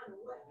old kind of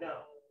way.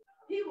 No.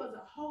 He was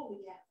a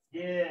holy ass.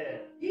 Yeah.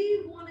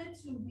 He wanted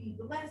to be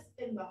blessed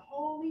in the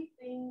holy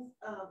things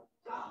of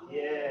God.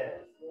 Yeah.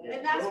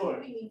 And that's what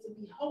we need to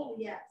be,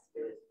 holy ass.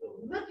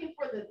 Looking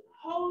for the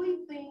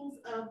holy things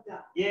of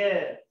God.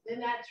 Yeah.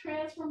 And that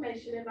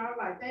transformation in our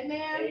life.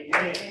 Amen.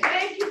 Amen.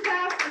 Thank you,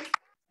 Pastor.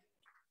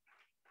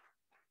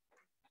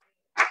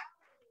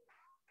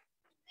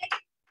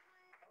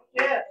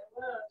 Yeah.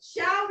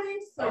 Shouting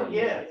service. Oh,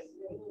 yes.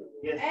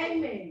 Yes.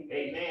 Amen.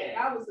 Amen.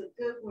 That was a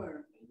good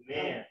word.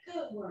 Amen. A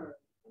good word.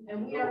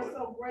 And we are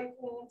so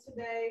grateful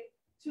today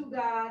to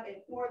God and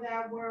for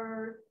that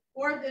word,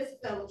 for this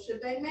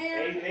fellowship.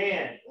 Amen.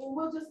 Amen. And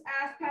we'll just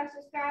ask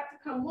Pastor Scott to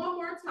come one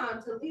more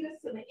time to lead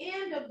us to the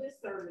end of this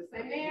service.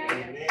 Amen.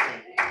 Amen.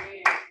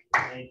 Amen.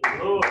 Thank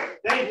you, Lord.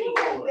 Thank you,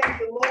 Lord. Thank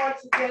the Lord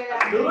today.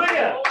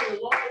 Hallelujah. The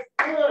Lord is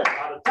good.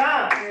 All the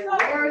time. And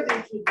worthy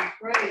to be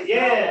praised.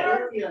 Yeah.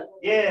 Hallelujah.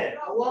 Yeah.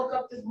 I woke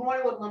up this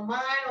morning with my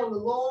mind on the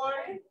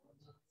Lord.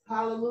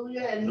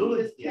 Hallelujah. And he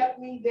just kept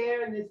me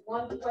there in this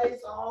one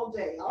place all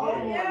day, all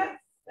morning. Yes.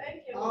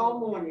 Thank you. All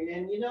morning.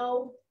 And you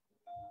know,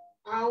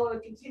 I want to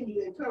continue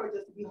to encourage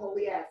us to be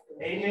holy askers.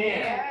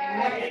 Amen.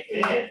 Amen.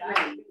 Amen.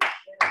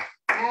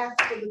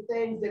 Ask for the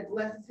things that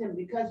blesses him,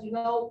 because you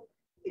know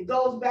it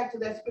goes back to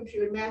that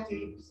scripture in Matthew.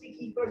 You seek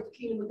ye first the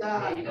kingdom of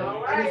God and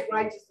his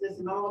righteousness,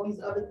 and all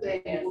these other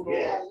things will be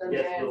added unto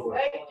you.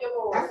 Thank you,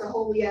 Lord. That's a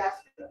holy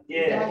asker.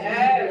 Yeah.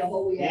 That's a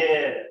holy asker.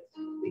 Yeah.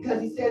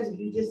 Because he says if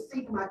you just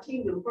seek my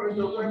kingdom first,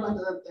 don't worry about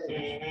the other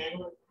things.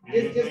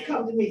 Mm-hmm. Just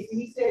come to me.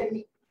 See, he said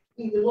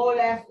the Lord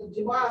asked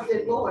Jabez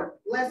said, Lord,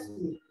 bless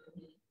me.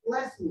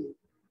 Bless me.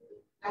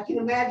 I can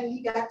imagine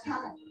he got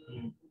tired. I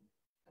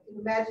can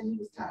imagine he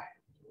was tired.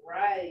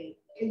 Right.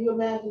 Can you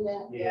imagine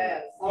that?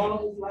 Yes. All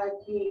of his life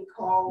being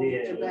called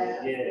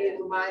Jabez, being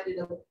reminded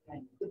of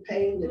the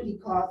pain that he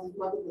caused his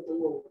mother with the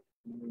Lord.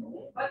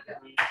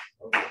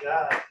 Oh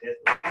God.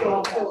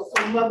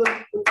 So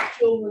mother with the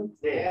children,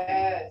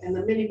 Yes. and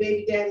the many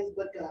baby daddies,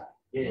 but God.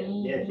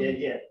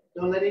 Yeah.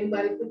 Don't let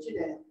anybody put you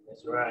down.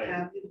 That's right.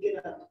 Time for you to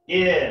get up.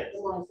 Yeah.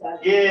 Come on, son.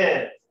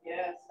 Yeah.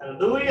 Yes.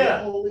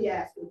 Hallelujah. Holy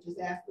ask. Just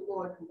ask the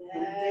Lord. From the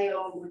day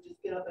onward,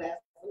 just get up and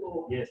ask the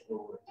Lord. Yes,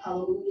 Lord.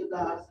 Hallelujah,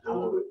 God.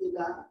 Hallelujah,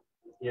 God.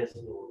 Yes,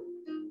 Lord.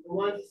 The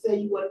ones that say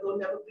you wasn't gonna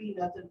never be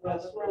nothing,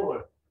 brother. Yes,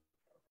 Lord.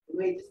 You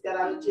may just got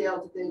out of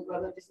jail today,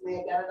 brother. This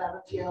man got out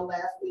of jail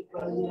last week,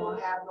 brother. You don't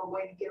have no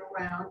way to get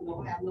around. You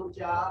don't have no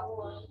job.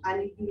 I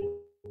need you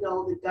to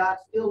know that God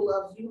still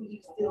loves you.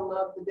 He still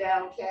loves the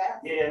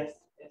downcast.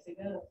 Yes. Yes, it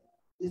does.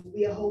 Just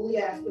be a holy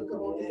asker. Come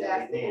on, just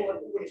ask the Lord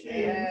for what you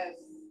need. Yes.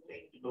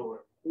 Thank you, Lord.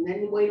 And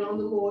then you wait on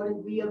the Lord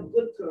and be of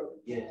good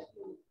courage. Yes.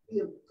 Be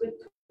of good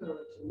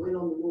courage and wait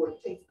on the Lord.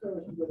 It takes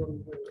courage to wait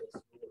on the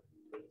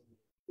Lord.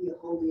 Be a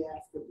holy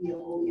asker. Be a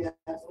holy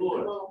asker.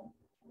 Come on.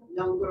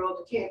 Young girl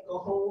that can't go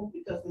home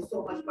because there's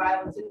so much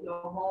violence in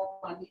your home.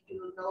 I need you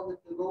to know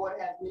that the Lord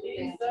has many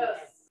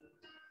mansions.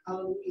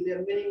 Hallelujah. There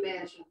are many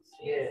mansions.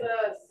 Yes.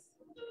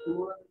 The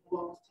Lord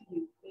belongs to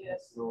you.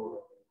 Yes, Lord.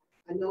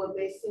 I know it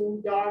may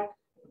seem dark.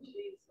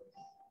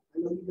 I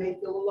know you may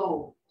feel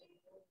alone.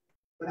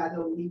 But I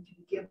don't need you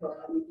to give up.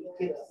 I need you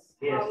to get up.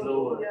 Yes,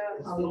 Lord.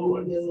 Yes,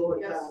 Lord. Hallelujah,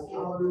 Lord God.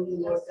 Hallelujah,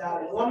 Lord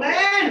God.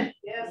 Woman!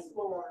 Yes,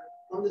 Lord.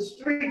 On the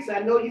streets, I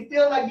know you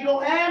feel like you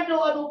don't have no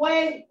other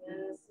way.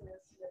 Yes.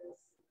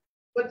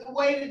 But the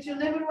way that you're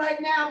living right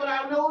now, but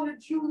I know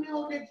that you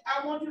know that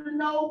I want you to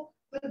know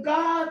the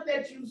God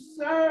that you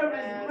serve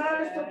is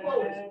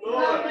merciful,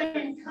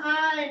 loving,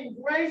 kind,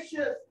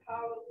 gracious,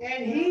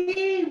 and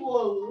he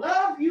will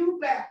love you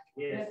back.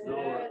 Yes,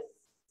 Lord.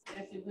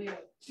 Yes, he will.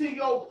 To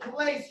your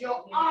place,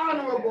 your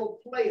honorable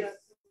place.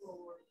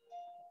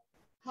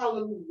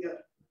 Hallelujah.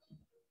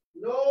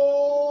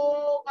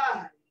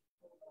 Nobody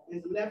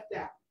is left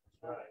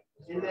out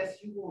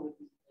unless you want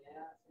to be.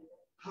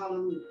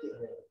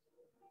 Hallelujah.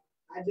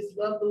 I just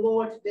love the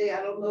Lord today.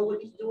 I don't know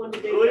what he's doing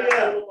today. Oh, yeah. I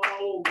feel him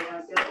all over.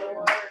 I feel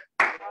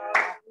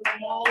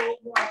him all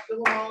over. I feel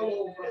him all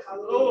over.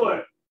 Hallelujah.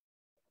 Lord.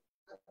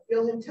 I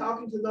feel him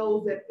talking to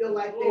those that feel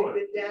like they've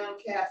been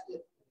downcasted.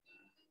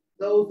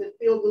 Those that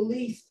feel the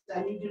least.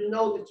 I need you to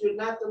know that you're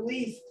not the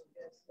least.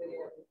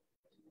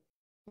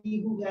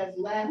 He who is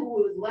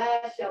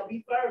last shall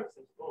be first.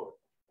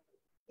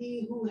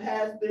 He who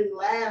has been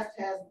last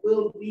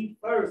will be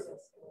first.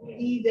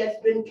 He that's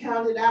been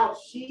counted out,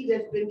 she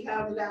that's been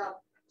counted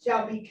out,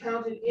 shall be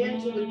counted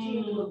into the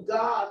kingdom of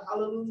God.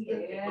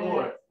 Hallelujah.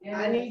 Lord.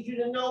 I need you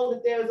to know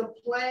that there's a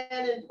plan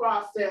and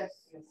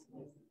process.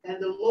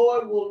 And the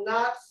Lord will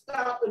not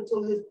stop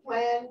until his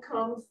plan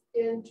comes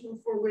into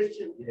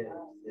fruition,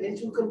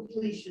 into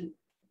completion.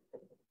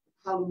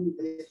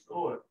 Hallelujah.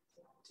 Lord.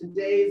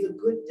 Today is a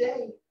good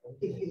day.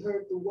 if you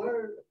heard the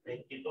word.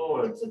 Thank you,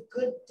 Lord. It's a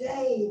good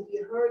day if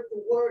you heard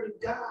the word of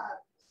God,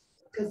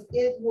 because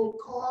it will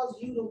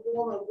cause you to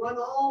want to run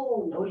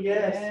on. Oh,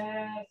 yes.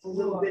 A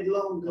little bit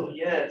longer. Oh,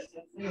 yes.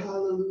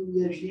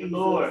 Hallelujah, Thank Jesus. you,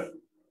 Lord.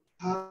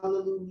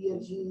 Hallelujah,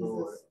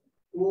 Jesus.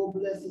 Oh,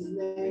 bless his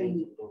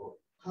name.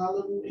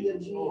 Hallelujah,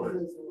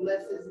 Jesus.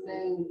 Bless his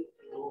name.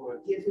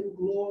 Give him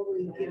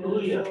glory. Give him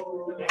glory.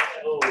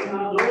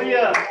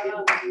 Hallelujah. Give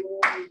him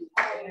glory.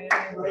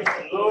 Praise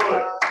the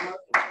Lord.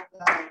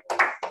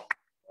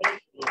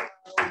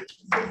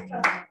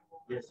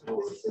 Yes,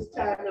 Lord. This is his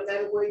time, no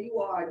matter where you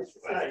are. This is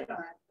his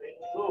time.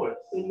 Lord.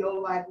 In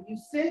your life, when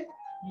you sick,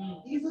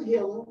 he's a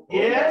healer.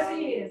 Yes,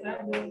 he is.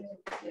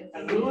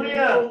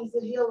 Hallelujah. He's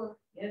a healer.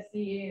 Yes,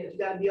 he is. You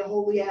got to be a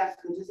holy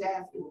asker. Just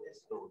ask him.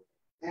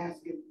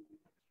 Ask him.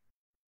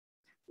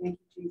 Thank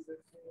you, Jesus.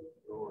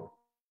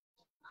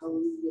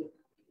 Hallelujah.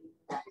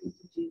 Thank you,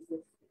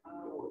 Jesus.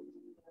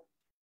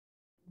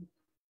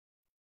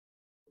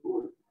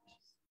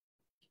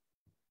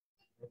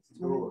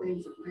 So many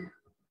things around.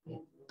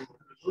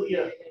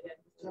 Hallelujah.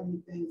 So many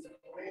things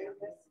around. So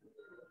many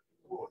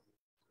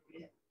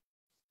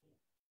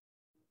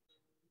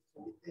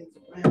things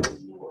around.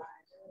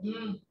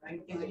 Thank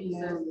you, Right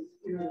Jesus. now, the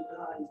Spirit of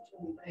God is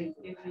turning things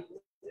around.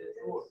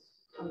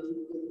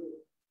 Hallelujah.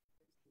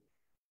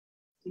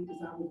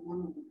 Because I was one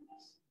of them.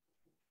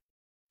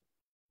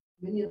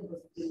 Many of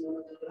us didn't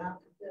want to, but I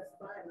confess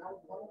fine. I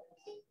was one of them.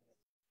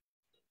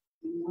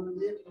 Didn't want to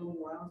live no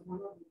more. I was one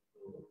of them.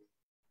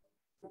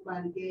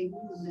 Somebody gave me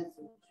the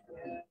message.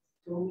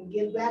 Told me,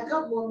 get back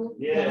up, woman.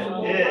 Yeah.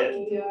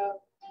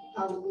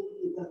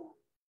 Hallelujah, God.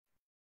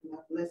 And I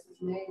bless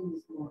his name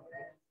this morning.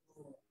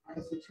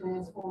 Because it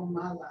transformed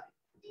my life.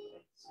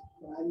 So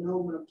I know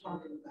what I'm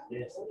talking about.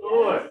 Yes,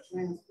 Lord.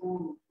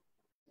 Transform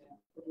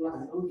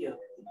life. Hallelujah.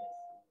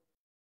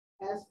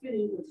 As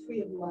fitting the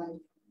tree of life.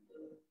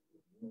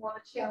 You want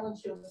to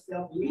challenge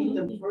yourself, read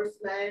the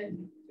first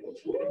 9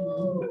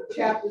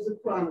 chapters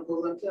of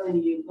Chronicles. I'm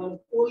telling you, you're going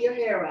to pull your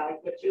hair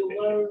out, but you'll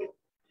learn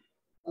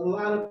a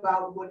lot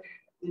about what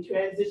the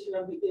transition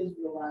of the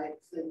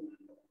Israelites, and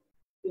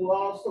you'll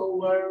also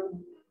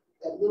learn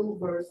that little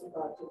verse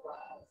about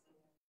Jabez.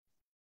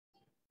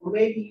 Or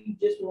maybe you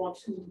just want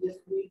to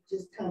this week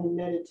just kind of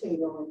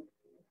meditate on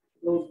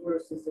those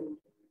verses and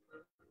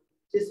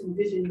just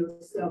envision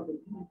yourself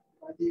and you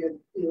are there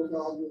feels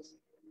all this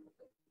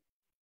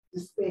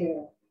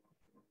despair,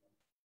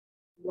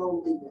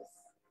 loneliness,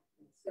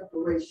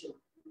 separation.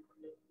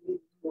 You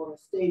want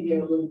to stay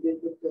there a little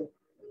bit with the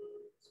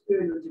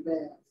spirit of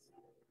Jabez.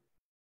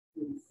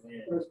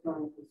 First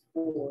Chronicles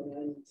 4,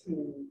 9, and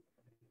 10.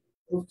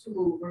 Those 2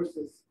 little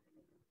verses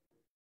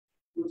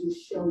will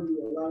just show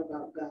you a lot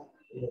about God.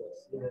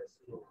 Yes, yes,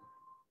 Lord.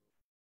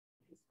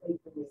 His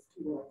faithfulness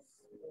to us.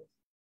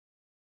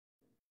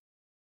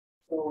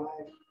 So I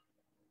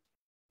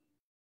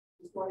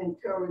just want to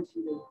encourage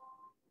you to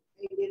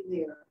hang in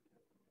there.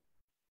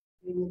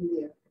 Hang in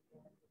there.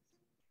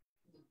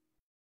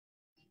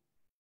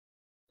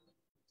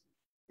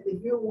 And if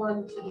you're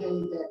one today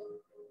that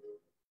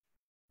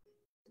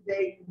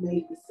today you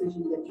made a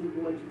decision that you're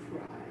going to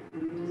try,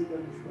 you're really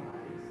going to try.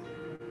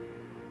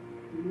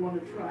 You want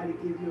to try to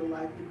give your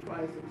life to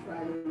Christ and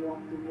try to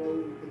walk the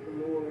road that the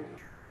Lord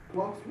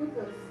walks with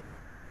us.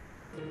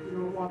 You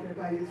don't walk it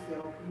by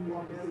yourself, you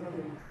walk it with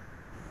him.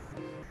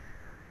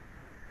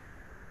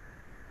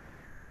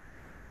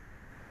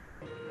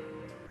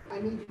 I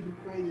need you to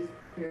pray this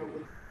prayer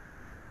with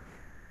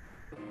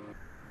me.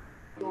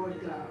 Lord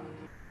God,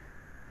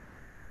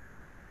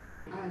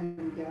 I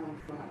am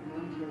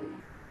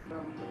downtrodden,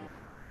 I'm hurt,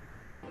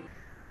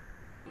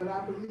 but I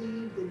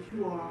believe that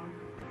you are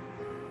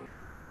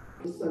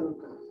the Son of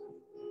God.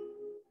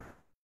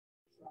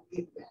 So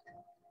get back.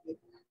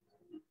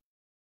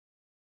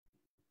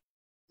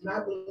 And I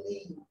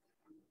believe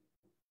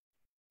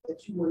that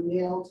you were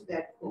nailed to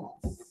that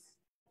cross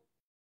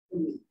for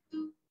me,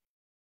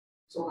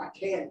 so I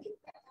can get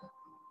back.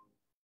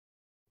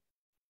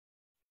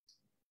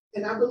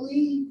 And I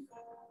believe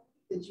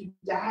that you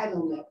died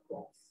on that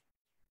cross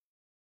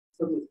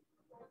for me.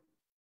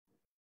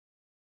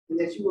 And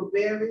that you were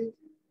buried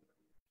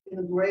in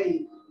a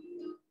grave.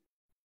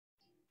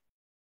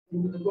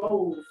 And you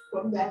rose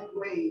from that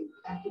grave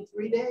after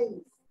 3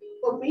 days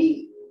for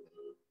me.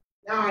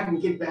 Now I can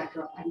get back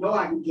up. I know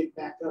I can get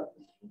back up.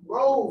 You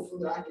rose so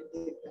that I can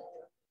get back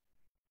up.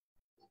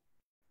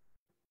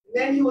 And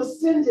then you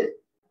ascended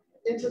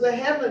into the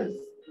heavens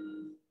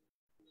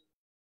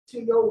to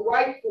your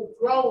rightful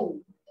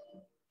throne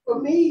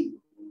for me,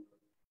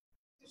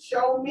 to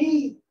show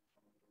me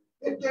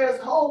that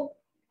there's hope.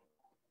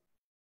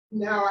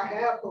 Now I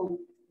have hope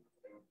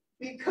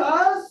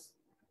because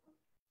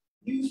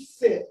you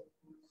sit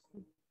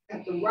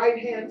at the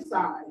right-hand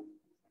side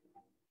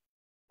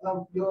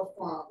of your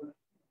Father.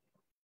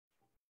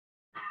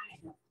 I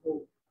have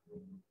hope.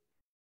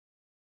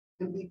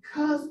 And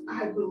because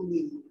I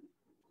believe,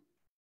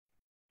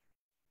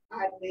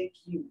 I make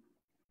you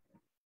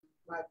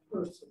my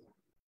personal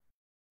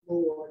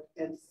Lord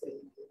and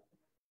Savior.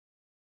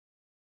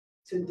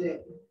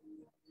 Today,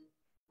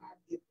 I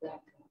give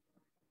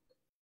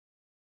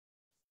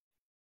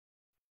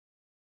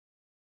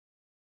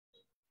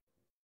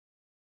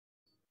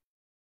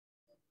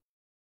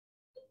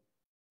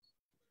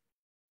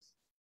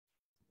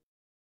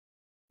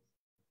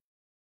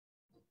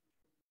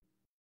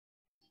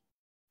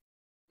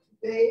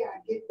day I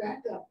get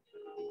back up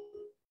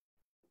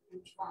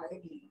and try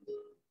again.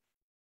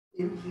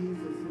 In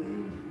Jesus'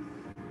 name,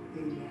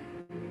 amen.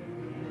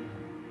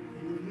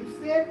 And if you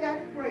said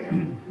that prayer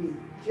with me,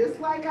 just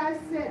like I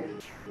said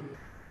it,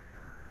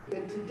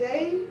 and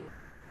today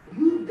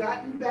you've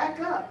gotten back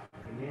up.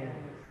 Amen.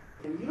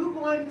 And you're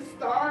going to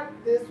start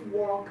this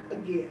walk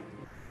again.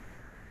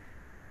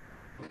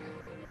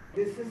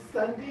 This is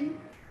Sunday,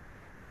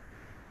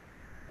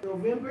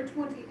 November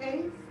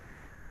 28th.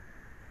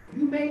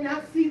 You may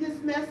not see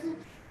this message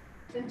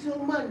until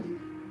Monday.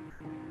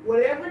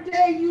 Whatever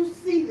day you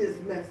see this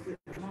message,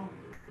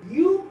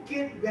 you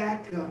get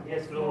back up.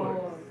 Yes, Lord.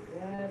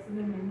 Yes, in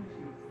the name of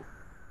Jesus.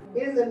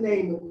 In the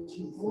name of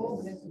Jesus.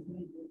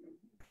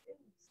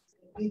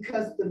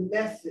 Because the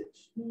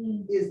message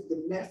is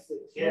the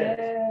message. Yes.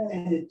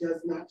 And it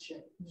does not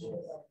change. Yes.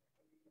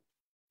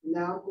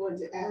 Now I'm going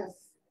to ask,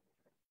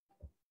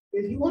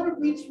 if you want to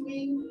reach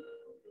me,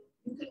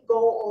 you can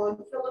go on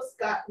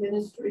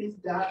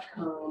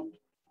phyllisScottMinistries.com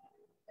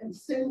and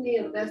send me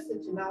a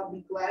message, and I'll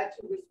be glad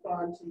to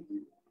respond to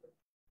you.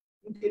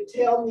 You can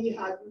tell me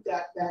how you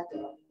got back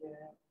up,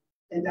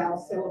 and I'll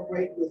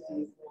celebrate with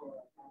you.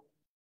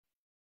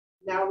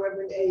 Now,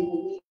 Reverend A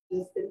will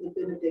lead us in the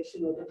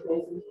benediction of the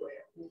closing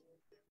prayer.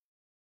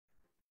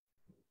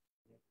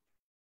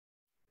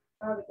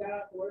 Father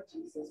God, Lord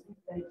Jesus, we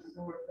thank you,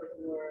 Lord, for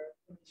the word,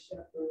 for the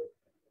shepherd,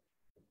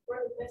 for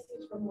the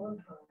message from on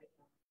high.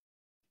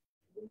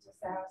 We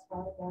just ask,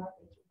 Father God,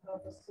 that you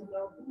help us to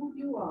know who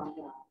you are,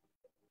 God,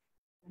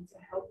 and to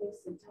help us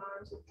in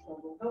times of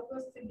trouble. Help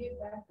us to get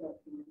back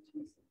up, Lord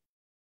Jesus.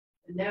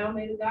 And now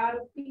may the God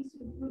of peace,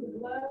 who through the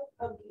blood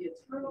of the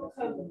eternal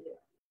covenant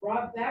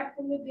brought back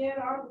from the dead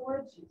our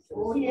Lord Jesus,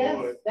 Oh,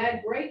 yes.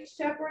 that great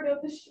shepherd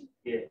of the sheep,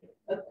 Yes.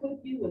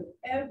 equip you with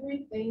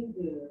everything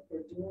good for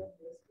doing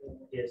his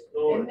will. Yes,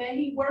 Lord. And may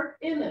he work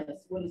in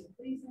us what is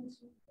pleasing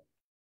to him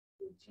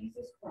through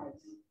Jesus Christ,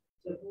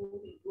 to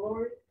whom be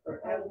glory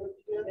forever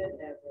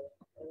and ever.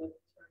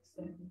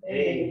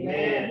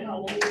 Amen.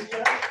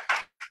 Hallelujah.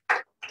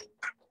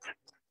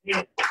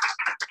 Yeah.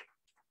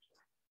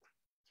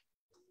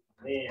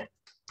 Man.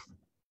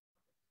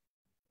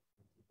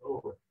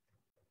 Lord.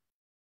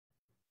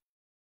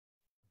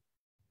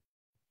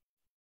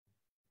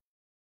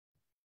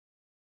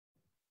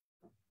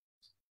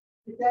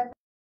 Is that